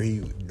that year,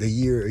 the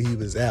year he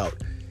was out,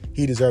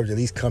 he deserved to at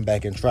least come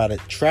back and try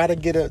to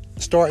get a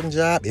starting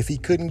job. If he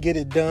couldn't get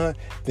it done,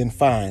 then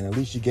fine. At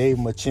least you gave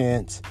him a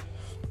chance,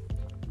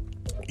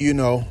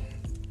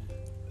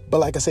 But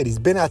like I said, he's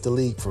been out the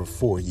league for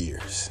 4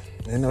 years.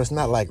 It's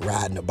not like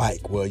riding a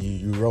bike. Well,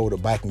 you rode a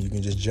bike and you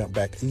can just jump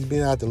back. He's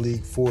been out the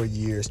league 4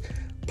 years.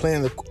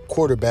 Playing the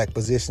quarterback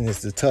position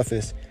is the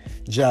toughest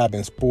job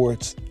in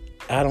sports.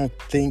 I don't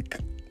think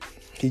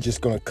he's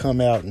just going to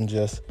come out and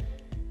just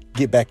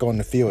get back on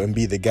the field and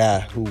be the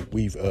guy who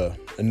we've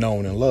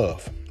known and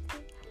loved.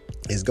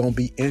 It's going to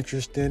be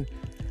interesting.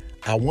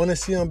 I want to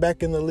see him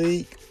back in the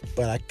league,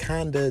 but I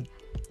kind of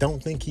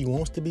don't think he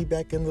wants to be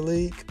back in the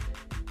league.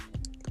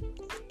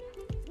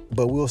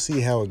 But we'll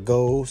see how it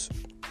goes.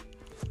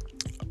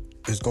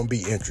 It's going to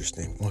be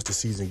interesting once the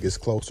season gets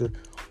closer.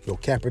 Will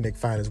Kaepernick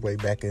find his way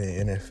back in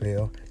the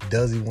NFL?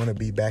 Does he want to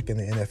be back in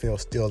the NFL?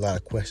 Still a lot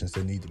of questions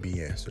that need to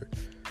be answered.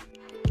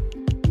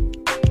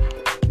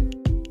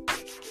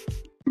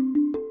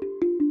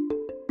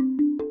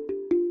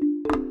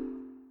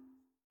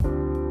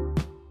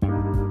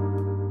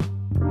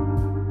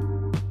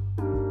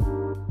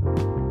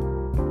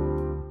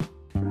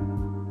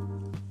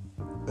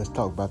 Let's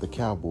talk about the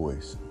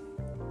Cowboys.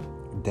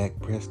 Dak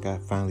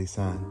Prescott finally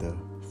signed the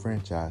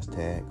franchise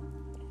tag.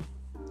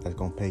 That's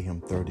going to pay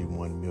him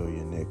 $31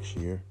 million next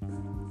year.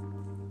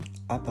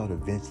 I thought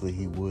eventually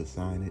he would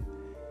sign it.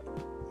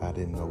 I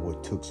didn't know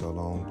what took so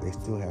long. They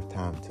still have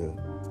time to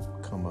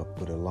come up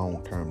with a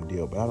long-term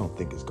deal, but I don't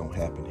think it's going to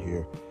happen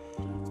here.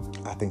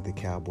 I think the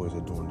Cowboys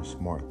are doing the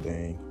smart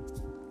thing,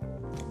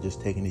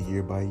 just taking it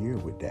year by year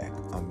with Dak.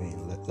 I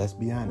mean, let's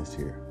be honest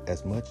here.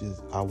 As much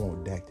as I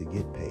want Dak to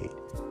get paid,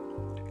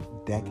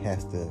 Dak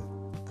has to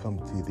come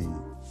to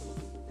the,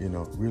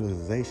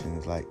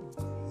 realizations like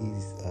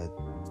he's a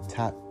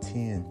top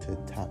 10 to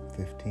top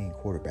 15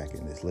 quarterback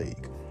in this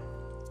league.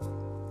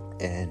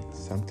 And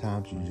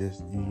sometimes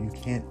you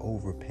can't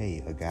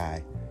overpay a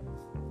guy,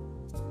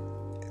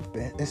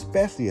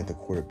 especially at the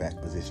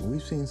quarterback position.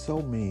 We've seen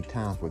so many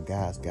times where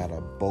guys got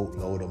a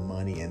boatload of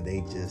money and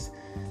it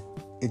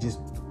just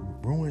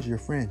ruins your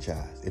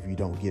franchise if you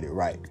don't get it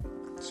right.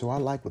 So I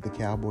like what the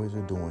Cowboys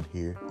are doing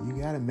here. You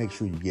got to make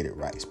sure you get it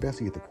right,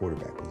 especially at the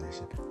quarterback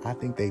position. I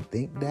think they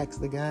think Dak's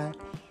the guy,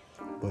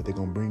 but they're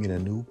going to bring in a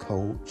new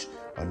coach,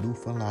 a new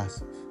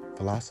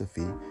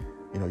philosophy.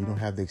 You don't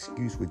have the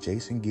excuse with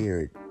Jason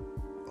Garrett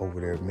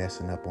over there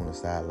messing up on the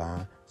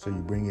sideline. So you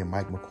bring in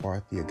Mike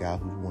McCarthy, a guy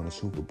who's won a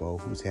Super Bowl,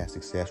 who's had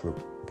success with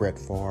Brett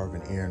Favre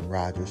and Aaron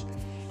Rodgers.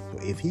 So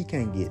if he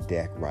can't get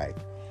Dak right,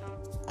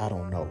 I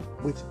don't know.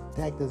 Which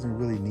Dak doesn't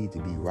really need to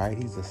be right.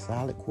 He's a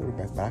solid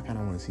quarterback, but I kind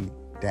of want to see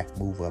Dak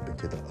move up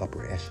into the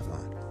upper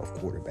echelon of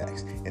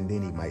quarterbacks. And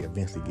then he might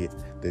eventually get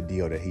the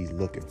deal that he's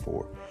looking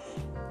for.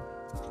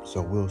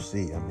 So we'll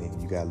see. I mean,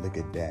 you got to look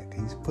at Dak.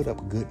 He's put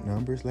up good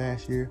numbers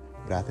last year,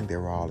 but I think they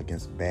were all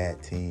against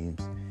bad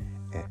teams.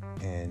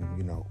 And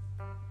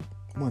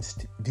once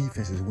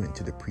defenses went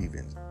to the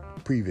prevent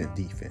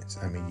defense,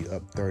 I mean, you're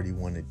up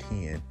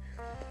 31-10.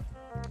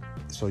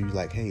 So you're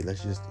like, hey,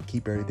 let's just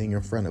keep everything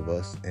in front of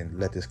us and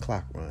let this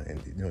clock run.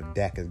 And,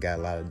 Dak has got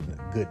a lot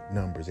of good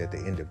numbers at the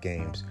end of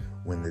games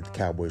when the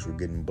Cowboys were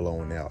getting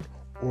blown out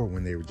or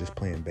when they were just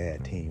playing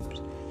bad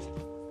teams.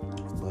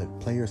 But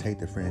players hate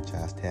the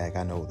franchise tag.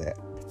 I know that.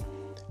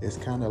 It's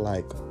kind of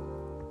like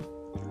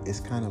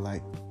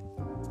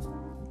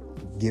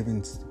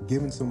giving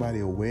somebody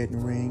a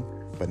wedding ring,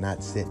 but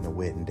not setting a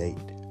wedding date.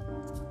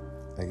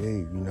 Like,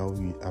 hey,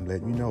 I'm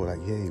letting you know,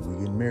 like, hey, we're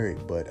getting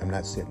married, but I'm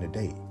not setting a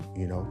date.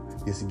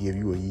 Just to give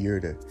you a year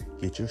to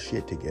get your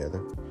shit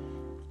together.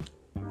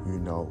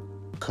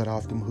 Cut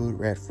off them hood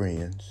rat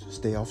friends.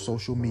 Stay off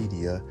social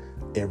media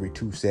every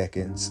 2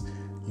 seconds.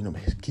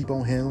 Keep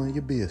on handling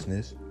your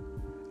business.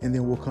 And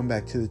then we'll come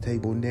back to the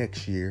table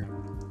next year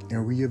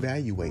and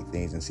reevaluate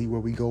things and see where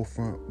we go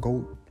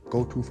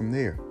to from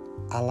there.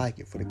 I like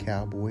it for the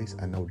Cowboys.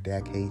 I know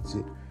Dak hates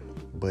it,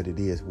 but it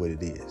is what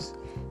it is.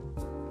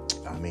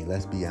 I mean,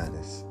 let's be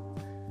honest.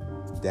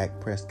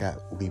 Dak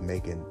Prescott will be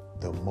making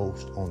the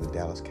most on the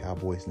Dallas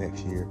Cowboys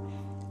next year.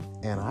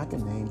 And I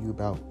can name you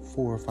about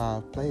 4 or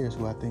 5 players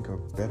who I think are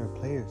better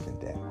players than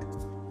Dak.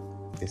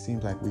 It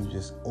seems like we've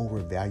just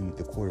overvalued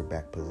the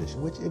quarterback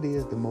position, which it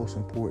is the most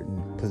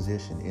important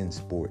position in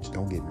sports.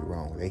 Don't get me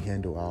wrong. They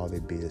handle all their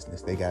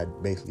business. They got to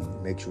basically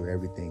make sure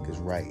everything is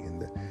right in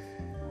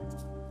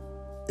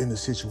the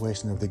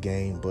situation of the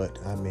game. But,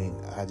 I mean,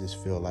 I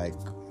just feel like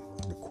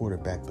the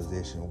quarterback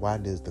position, why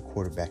does the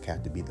quarterback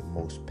have to be the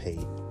most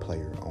paid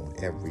player on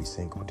every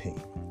single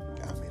team?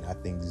 I mean, I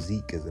think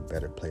Zeke is a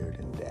better player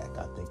than Dak.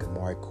 I think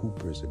Amari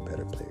Cooper is a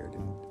better player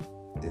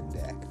than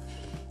Dak.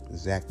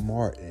 Zach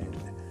Martin,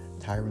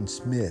 Tyron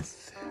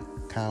Smith,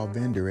 Kyle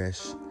Van Der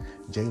Esch,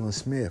 Jalen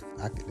Smith.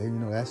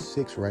 That's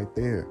 6 right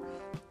there.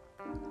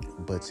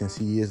 But since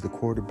he is the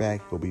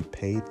quarterback, he'll be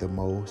paid the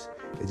most.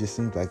 It just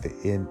seems like the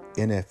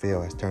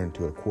NFL has turned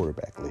into a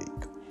quarterback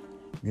league.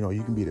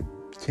 You can be the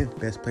 10th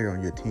best player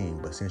on your team,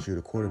 but since you're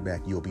the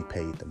quarterback, you'll be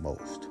paid the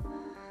most.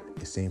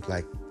 It seems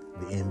like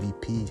the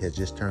MVP has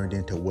just turned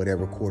into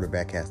whatever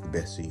quarterback has the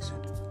best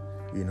season.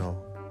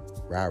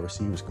 Wide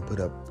receivers can put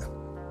up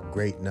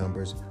great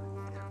numbers.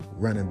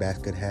 Running backs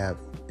could have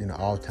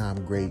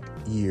all-time great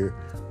year,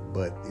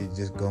 but it's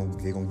just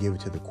they're gonna give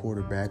it to the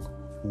quarterback.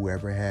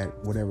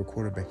 Whatever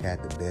quarterback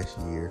had the best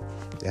year.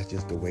 That's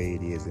just the way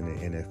it is in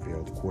the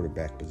NFL. The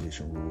quarterback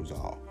position rules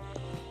all.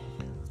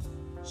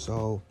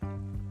 So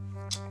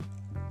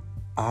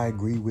I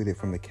agree with it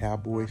from the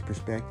Cowboys'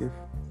 perspective.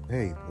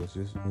 Hey, let's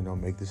just,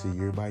 make this a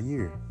year by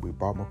year. We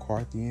brought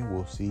McCarthy in.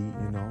 We'll see,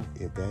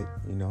 if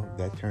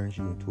that turns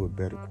you into a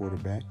better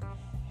quarterback.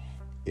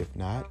 If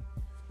not,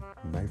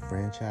 we might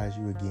franchise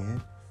you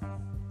again.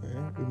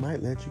 Well, we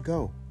might let you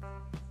go.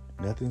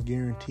 Nothing's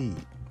guaranteed.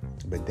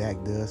 But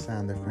Dak does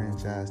sign the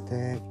franchise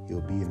tag.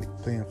 He'll be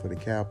playing for the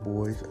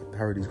Cowboys. I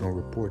heard he's going to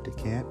report to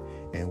camp,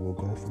 and we'll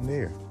go from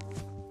there.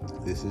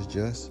 This is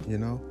just,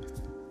 kind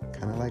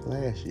of like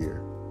last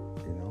year.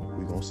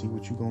 We're going to see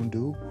what you're going to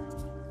do,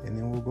 and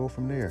then we'll go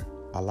from there.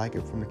 I like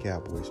it from the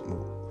Cowboys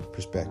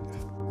perspective.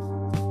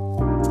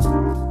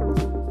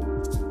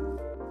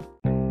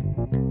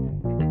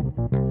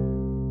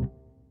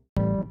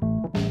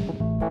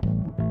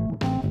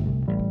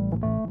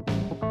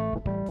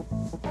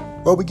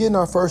 Well, we're getting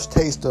our first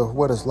taste of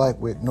what it's like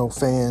with no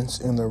fans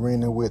in the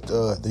arena with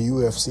the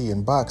UFC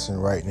and boxing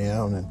right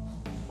now. And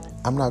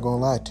I'm not going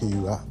to lie to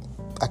you.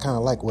 I kind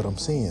of like what I'm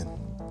seeing.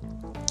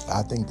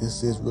 I think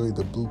this is really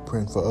the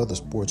blueprint for other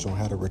sports on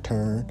how to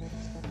return.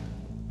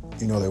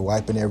 They're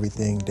wiping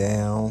everything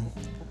down.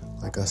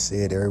 Like I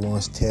said,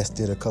 everyone's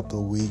tested a couple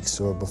of weeks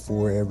or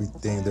before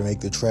everything to make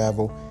the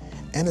travel,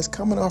 and it's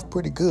coming off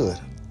pretty good.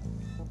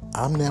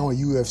 I'm now a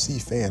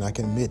UFC fan. I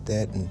can admit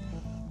that and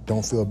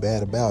don't feel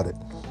bad about it.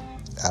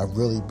 I've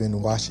really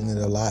been watching it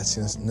a lot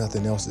since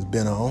nothing else has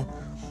been on,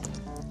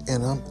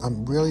 and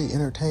I'm really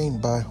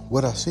entertained by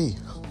what I see.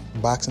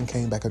 Boxing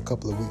came back a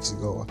couple of weeks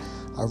ago.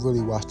 I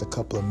really watched a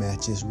couple of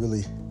matches.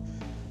 Really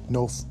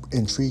no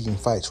intriguing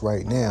fights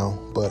right now,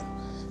 but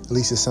at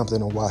least it's something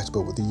to watch.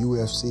 But with the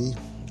UFC,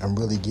 I'm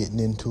really getting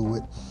into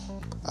it.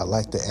 I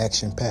like the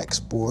action-packed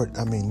sport.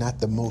 I mean, not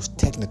the most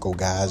technical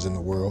guys in the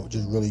world,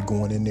 just really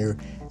going in there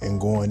and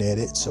going at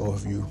it. So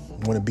if you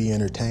want to be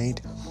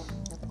entertained,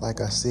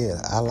 like I said,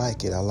 I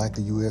like it. I like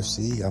the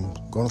UFC. I'm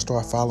going to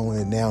start following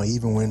it now,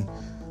 even when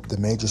the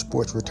major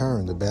sports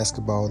return, the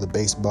basketball, the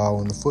baseball,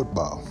 and the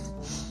football.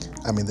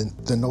 I mean,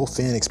 the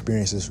no-fan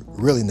experience is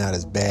really not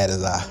as bad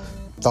as I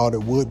thought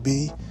it would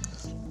be.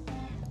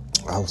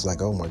 I was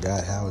like, oh my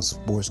God, how is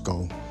sports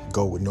going to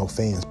go with no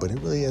fans? But it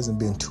really hasn't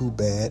been too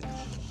bad.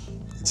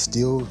 It's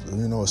still,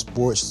 a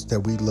sports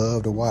that we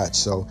love to watch.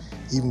 So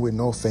even with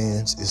no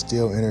fans, it's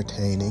still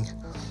entertaining.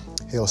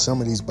 Hell, some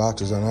of these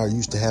boxers are not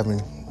used to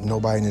having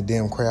nobody in the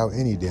damn crowd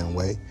any damn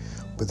way.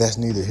 But that's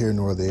neither here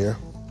nor there.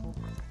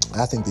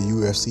 I think the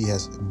UFC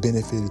has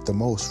benefited the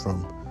most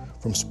from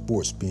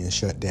sports being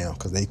shut down,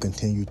 because they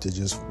continue to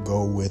just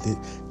go with it,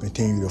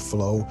 continue to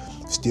flow,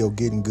 still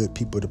getting good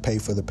people to pay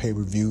for the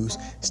pay-per-views,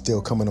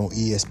 still coming on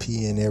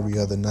ESPN every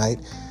other night.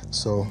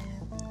 So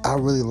I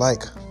really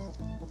like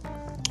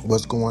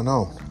what's going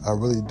on. I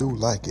really do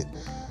like it.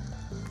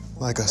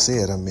 Like I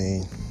said, I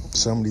mean,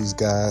 some of these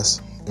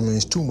guys,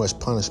 it's too much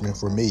punishment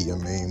for me.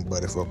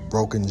 But if a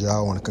broken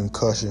jaw and a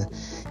concussion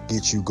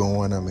gets you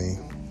going,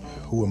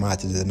 who am I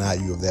to deny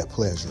you of that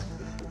pleasure?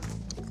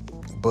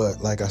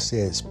 But like I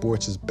said,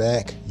 sports is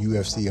back,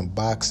 UFC and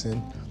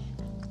boxing.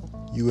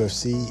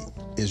 UFC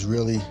is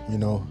really,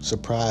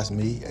 surprised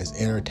me as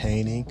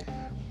entertaining.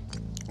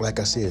 Like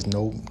I said, it's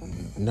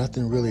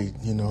nothing really,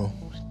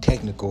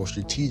 technical or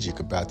strategic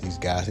about these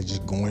guys. They're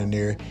just going in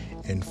there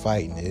and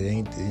fighting. It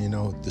ain't,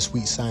 the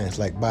sweet science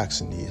like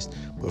boxing is.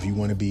 But if you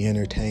want to be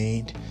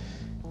entertained,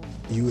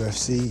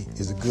 UFC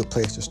is a good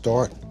place to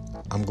start.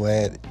 I'm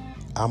glad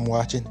I'm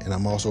watching, and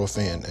I'm also a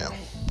fan now.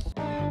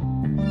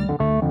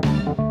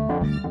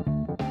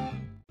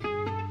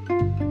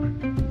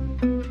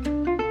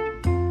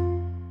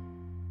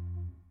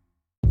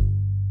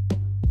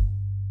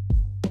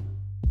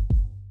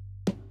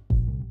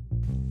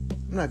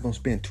 I'm not going to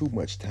spend too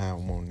much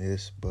time on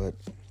this, but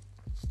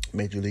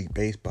Major League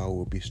Baseball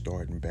will be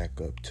starting back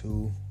up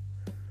too.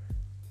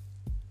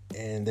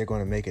 And they're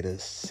going to make it a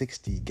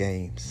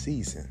 60-game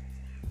season.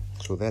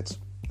 So that's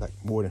like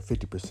more than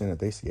 50% of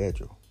their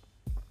schedule.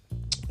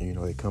 They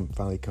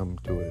finally come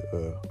to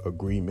a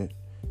agreement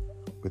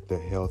with the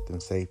health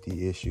and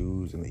safety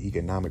issues and the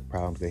economic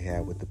problems they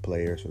have with the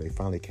players. So they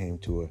finally came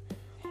to a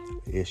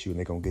issue, and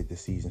they're going to get the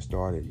season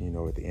started,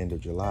 at the end of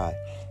July.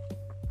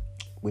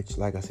 Which,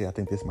 like I said, I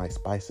think this might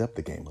spice up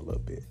the game a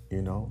little bit,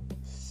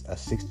 a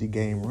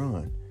 60-game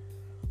run.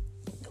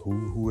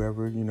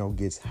 Whoever,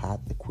 gets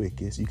hot the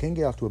quickest. You can't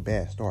get off to a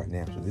bad start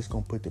now, so this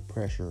going to put the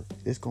pressure.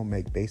 This going to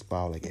make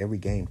baseball, like, every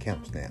game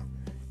counts now.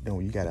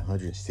 When you got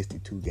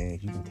 162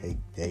 games, you can take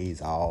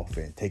days off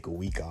and take a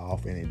week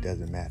off, and it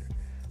doesn't matter.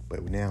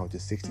 But now with the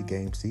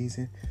 60-game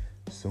season,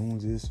 soon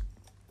as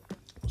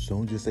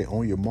say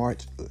on your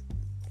march,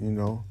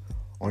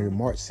 on your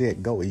march,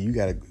 set, go, you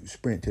got to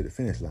sprint to the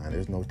finish line.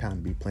 There's no time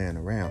to be playing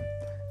around.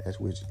 That's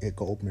which it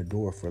could open the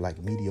door for like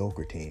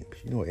mediocre teams.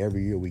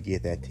 Every year we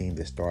get that team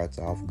that starts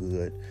off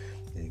good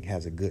and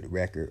has a good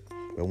record.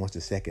 But once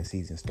the second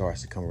season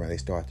starts to come around, they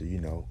start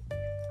to,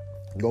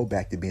 go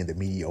back to being the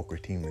mediocre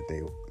team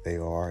that they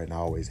are and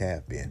always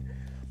have been.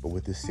 But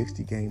with this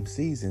 60-game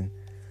season,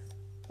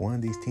 one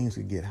of these teams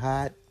could get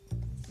hot,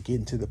 get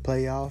into the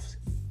playoffs.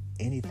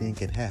 Anything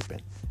can happen.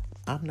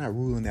 I'm not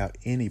ruling out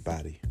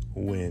anybody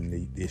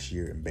win this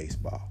year in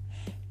baseball.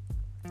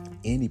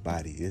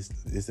 Anybody. It's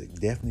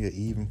definitely an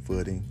even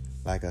footing.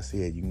 Like I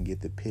said, you can get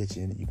the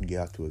pitching, you can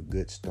get off to a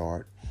good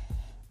start,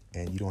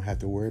 and you don't have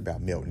to worry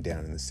about melting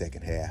down in the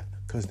second half,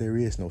 because there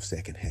is no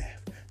second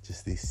half.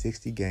 Just these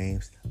 60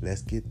 games,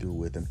 let's get through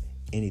with them.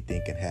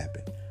 Anything can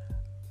happen.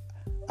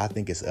 I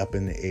think it's up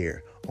in the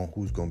air on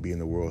who's going to be in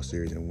the World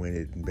Series and win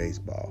it in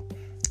baseball.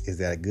 Is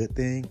that a good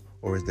thing,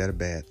 or is that a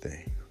bad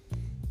thing?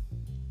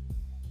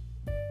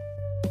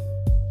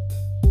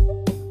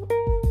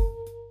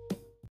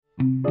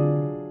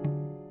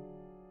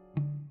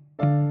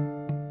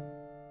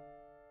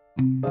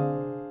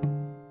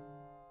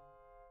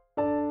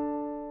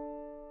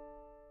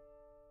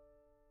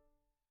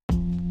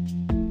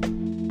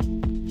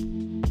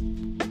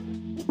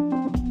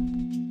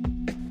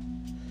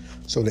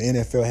 So the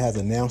NFL has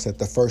announced that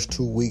the first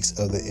 2 weeks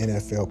of the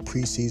NFL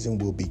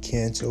preseason will be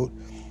canceled.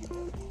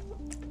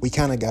 We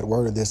kind of got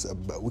word of this,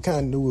 but we kind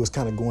of knew it was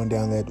kind of going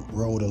down that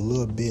road a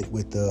little bit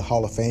with the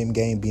Hall of Fame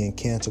game being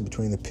canceled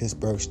between the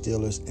Pittsburgh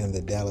Steelers and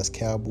the Dallas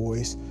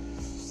Cowboys.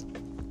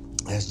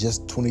 that's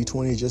just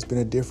 2020 just been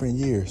a different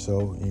year.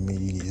 So, I mean,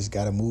 you just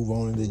got to move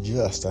on and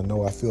adjust. I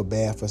know I feel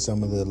bad for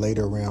some of the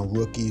later round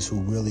rookies who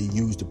really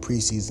used the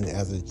preseason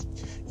as a,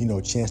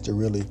 chance to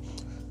really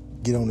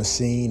get on the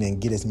scene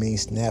and get as many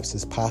snaps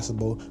as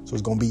possible. So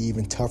it's going to be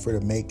even tougher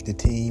to make the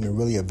team and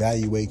really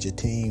evaluate your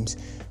teams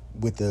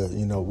with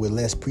with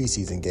less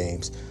preseason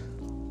games.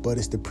 But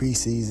it's the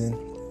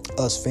preseason.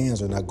 Us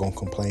fans are not going to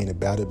complain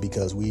about it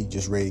because we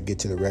just ready to get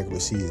to the regular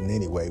season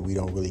anyway. We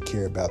don't really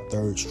care about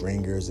third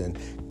stringers and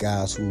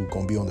guys who are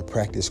going to be on the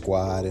practice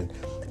squad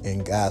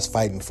and guys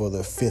fighting for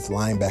the fifth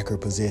linebacker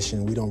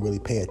position. We don't really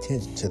pay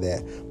attention to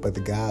that. But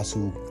the guys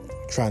who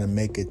trying to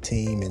make a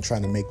team and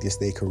trying to make this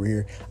their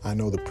career, I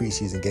know the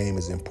preseason game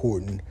is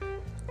important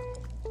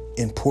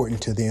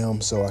to them.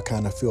 So I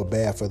kind of feel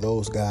bad for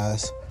those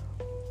guys.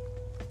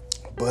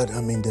 But,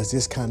 I mean, does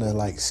this kind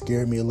of,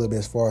 scare me a little bit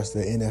as far as the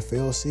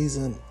NFL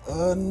season?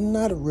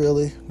 Not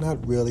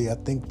really. I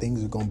think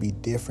things are going to be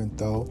different,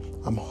 though.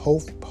 I'm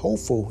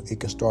hopeful it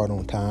can start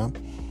on time.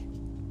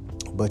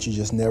 But you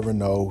just never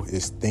know.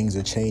 Things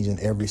are changing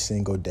every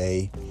single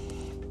day.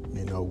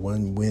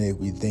 One minute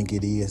we think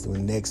it is, the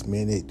next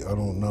minute, I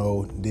don't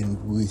know. Then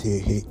we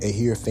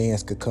hear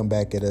fans could come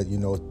back at a,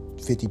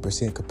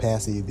 50%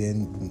 capacity.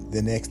 Then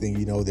the next thing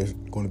you know, there's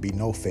going to be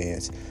no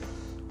fans.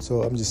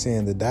 So I'm just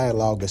saying the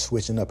dialogue is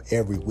switching up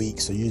every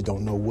week, so you just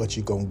don't know what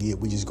you're going to get.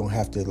 We just going to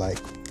have to,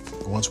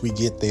 once we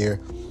get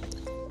there,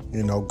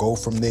 go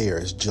from there.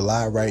 It's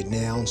July right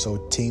now, so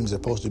teams are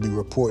supposed to be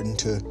reporting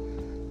to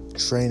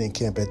training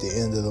camp at the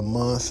end of the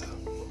month.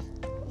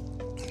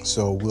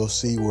 So we'll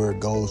see where it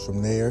goes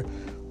from there.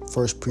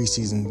 First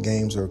preseason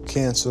games are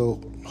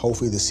canceled.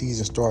 Hopefully the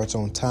season starts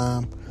on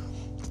time.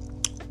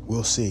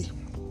 We'll see.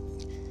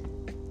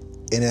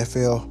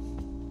 NFL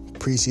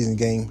preseason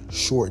game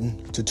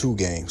shortened to 2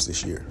 games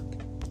this year.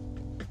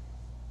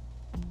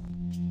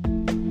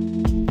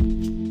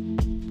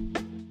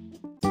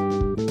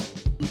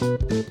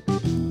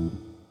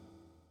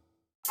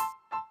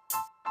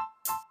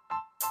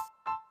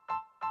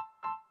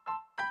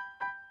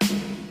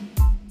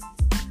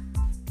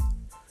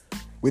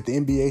 With the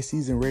NBA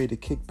season ready to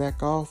kick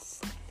back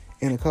off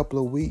in a couple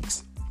of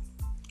weeks,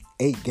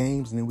 8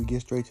 games, and then we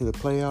get straight to the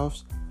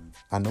playoffs.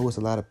 I know it's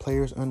a lot of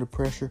players under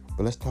pressure,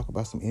 but let's talk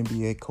about some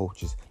NBA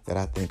coaches that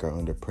I think are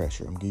under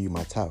pressure. I'm going to give you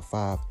my top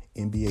 5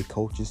 NBA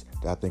coaches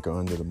that I think are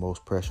under the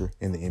most pressure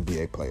in the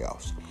NBA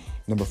playoffs.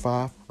 Number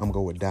 5, I'm going to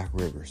go with Doc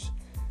Rivers.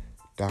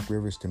 Doc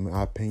Rivers, in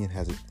my opinion,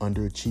 has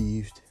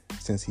underachieved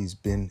since he's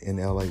been in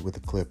LA with the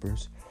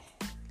Clippers.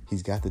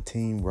 He's got the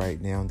team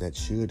right now that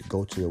should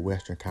go to the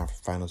Western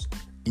Conference Finals,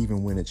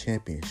 even win a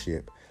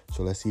championship.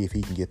 So let's see if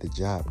he can get the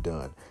job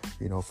done.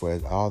 For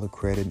all the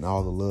credit and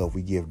all the love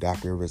we give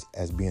Doc Rivers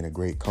as being a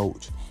great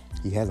coach,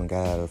 he hasn't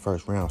got out of the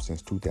first round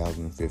since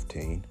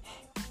 2015.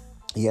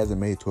 He hasn't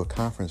made it to a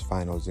conference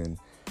finals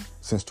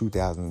since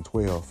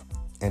 2012,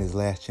 and his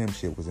last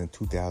championship was in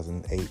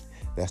 2008.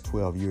 That's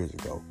 12 years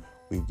ago.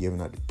 We've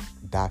given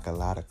Doc a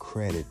lot of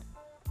credit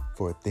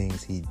for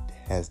things he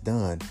has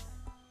done,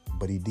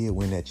 but he did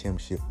win that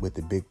championship with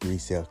the Big Three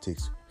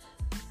Celtics,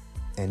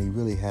 and he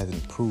really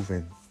hasn't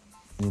proven,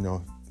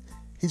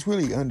 he's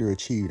really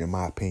underachieved, in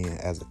my opinion,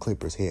 as the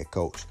Clippers head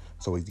coach.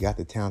 So he's got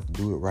the talent to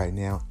do it right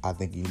now. I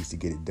think he needs to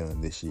get it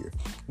done this year.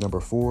 Number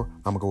 4,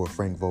 I'm going to go with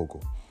Frank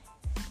Vogel.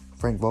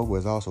 Frank Vogel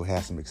has also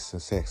had some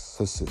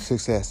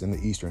success in the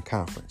Eastern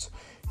Conference.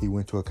 He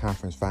went to a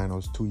conference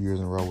finals 2 years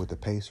in a row with the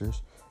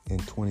Pacers in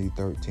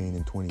 2013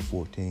 and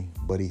 2014,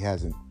 but he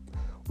hasn't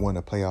won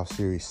a playoff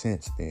series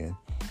since then.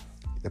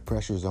 The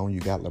pressure's on. You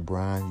got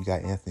LeBron, you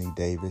got Anthony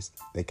Davis.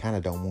 They kind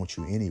of don't want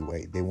you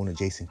anyway. They wanted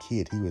Jason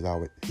Kidd. He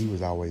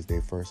was always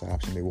their first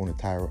option. They wanted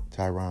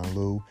Tyronn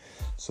Lue.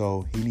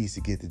 So he needs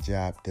to get the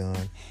job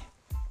done,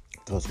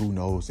 because who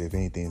knows if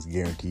anything's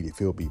guaranteed if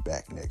he'll be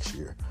back next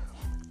year.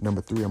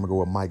 Number 3, I'm going to go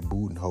with Mike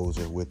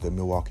Budenholzer with the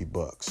Milwaukee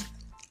Bucks.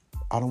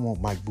 I don't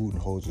want Mike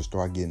Budenholzer to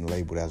start getting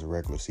labeled as a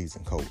regular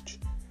season coach,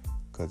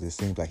 because it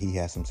seems like he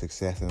had some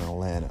success in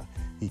Atlanta.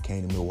 He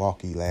came to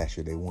Milwaukee last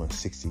year. They won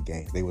 60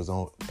 games. They was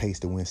on pace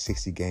to win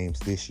 60 games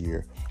this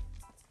year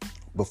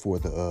before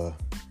the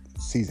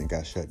season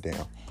got shut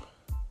down.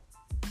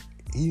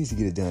 He needs to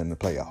get it done in the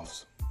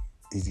playoffs.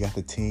 He's got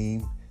the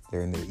team.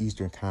 They're in the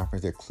Eastern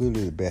Conference. They're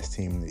clearly the best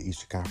team in the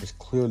Eastern Conference.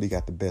 Clearly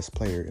got the best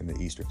player in the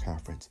Eastern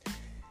Conference.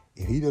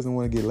 If he doesn't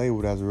want to get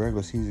labeled as a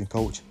regular season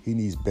coach, he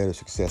needs better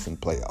success in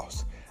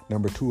playoffs.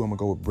 Number 2, I'm going to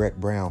go with Brett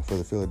Brown for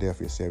the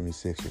Philadelphia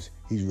 76ers.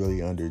 He's really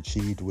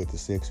underachieved with the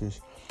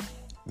Sixers.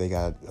 They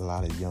got a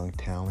lot of young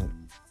talent.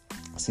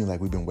 It seems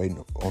like we've been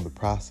waiting on the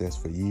process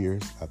for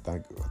years. I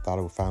thought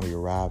it finally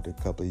arrived a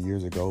couple of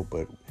years ago,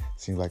 but it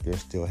seems like they're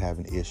still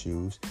having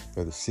issues.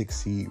 They're the 6th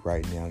seed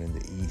right now in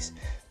the East,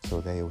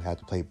 so they will have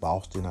to play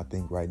Boston, I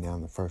think, right now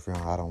in the first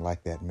round. I don't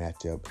like that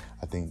matchup.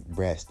 I think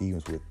Brad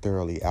Stevens would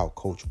thoroughly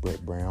outcoach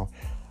Brett Brown.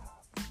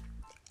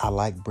 I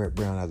like Brett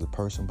Brown as a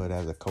person, but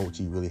as a coach,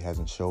 he really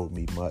hasn't showed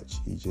me much.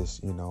 He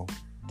just,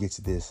 gets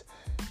this,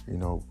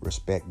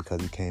 respect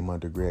because he came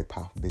under Greg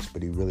Popovich,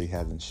 but he really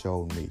hasn't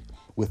shown me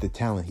with the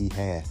talent he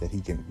has that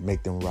he can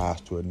make them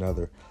rise to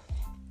another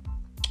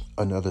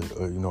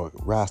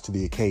rise to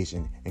the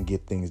occasion and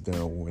get things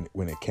done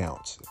when it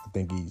counts. I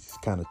think he's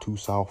kind of too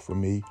soft for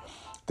me.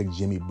 I think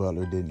Jimmy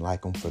Butler didn't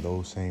like him for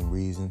those same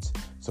reasons.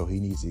 So he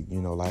needs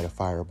to, light a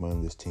fire up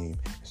on this team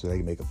so they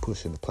can make a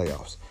push in the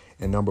playoffs.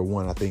 And number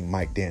one, I think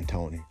Mike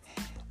D'Antoni.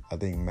 I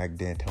think Mike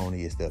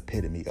D'Antoni is the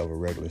epitome of a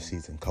regular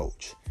season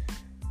coach.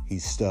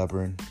 He's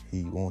stubborn.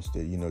 He wants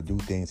to, do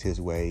things his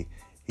way.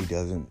 He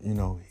doesn't,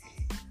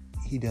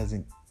 he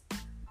doesn't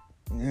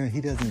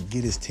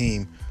get his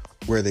team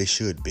where they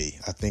should be.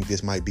 I think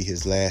this might be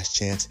his last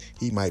chance.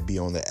 He might be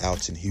on the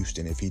outs in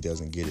Houston if he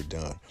doesn't get it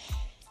done.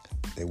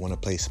 They want to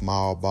play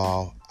small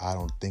ball. I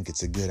don't think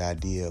it's a good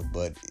idea,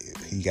 but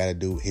he got to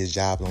do his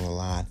job on the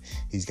line.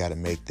 He's got to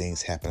make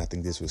things happen. I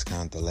think this was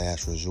kind of the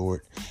last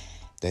resort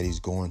that he's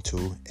going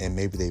to, and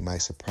maybe they might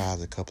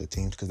surprise a couple of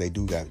teams because they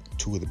do got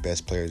two of the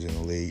best players in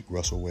the league,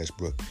 Russell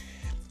Westbrook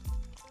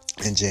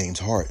and James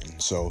Harden.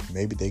 So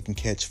maybe they can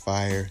catch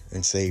fire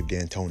and save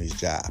D'Antoni's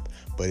job.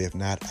 But if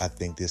not, I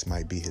think this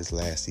might be his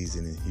last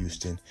season in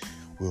Houston.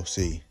 We'll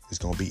see. It's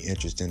going to be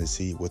interesting to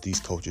see what these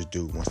coaches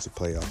do once the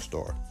playoffs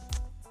start.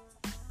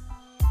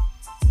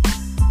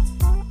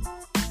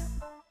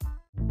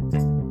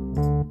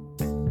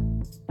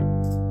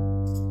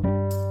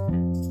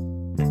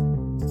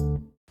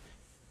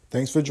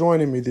 Thanks for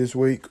joining me this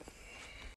week.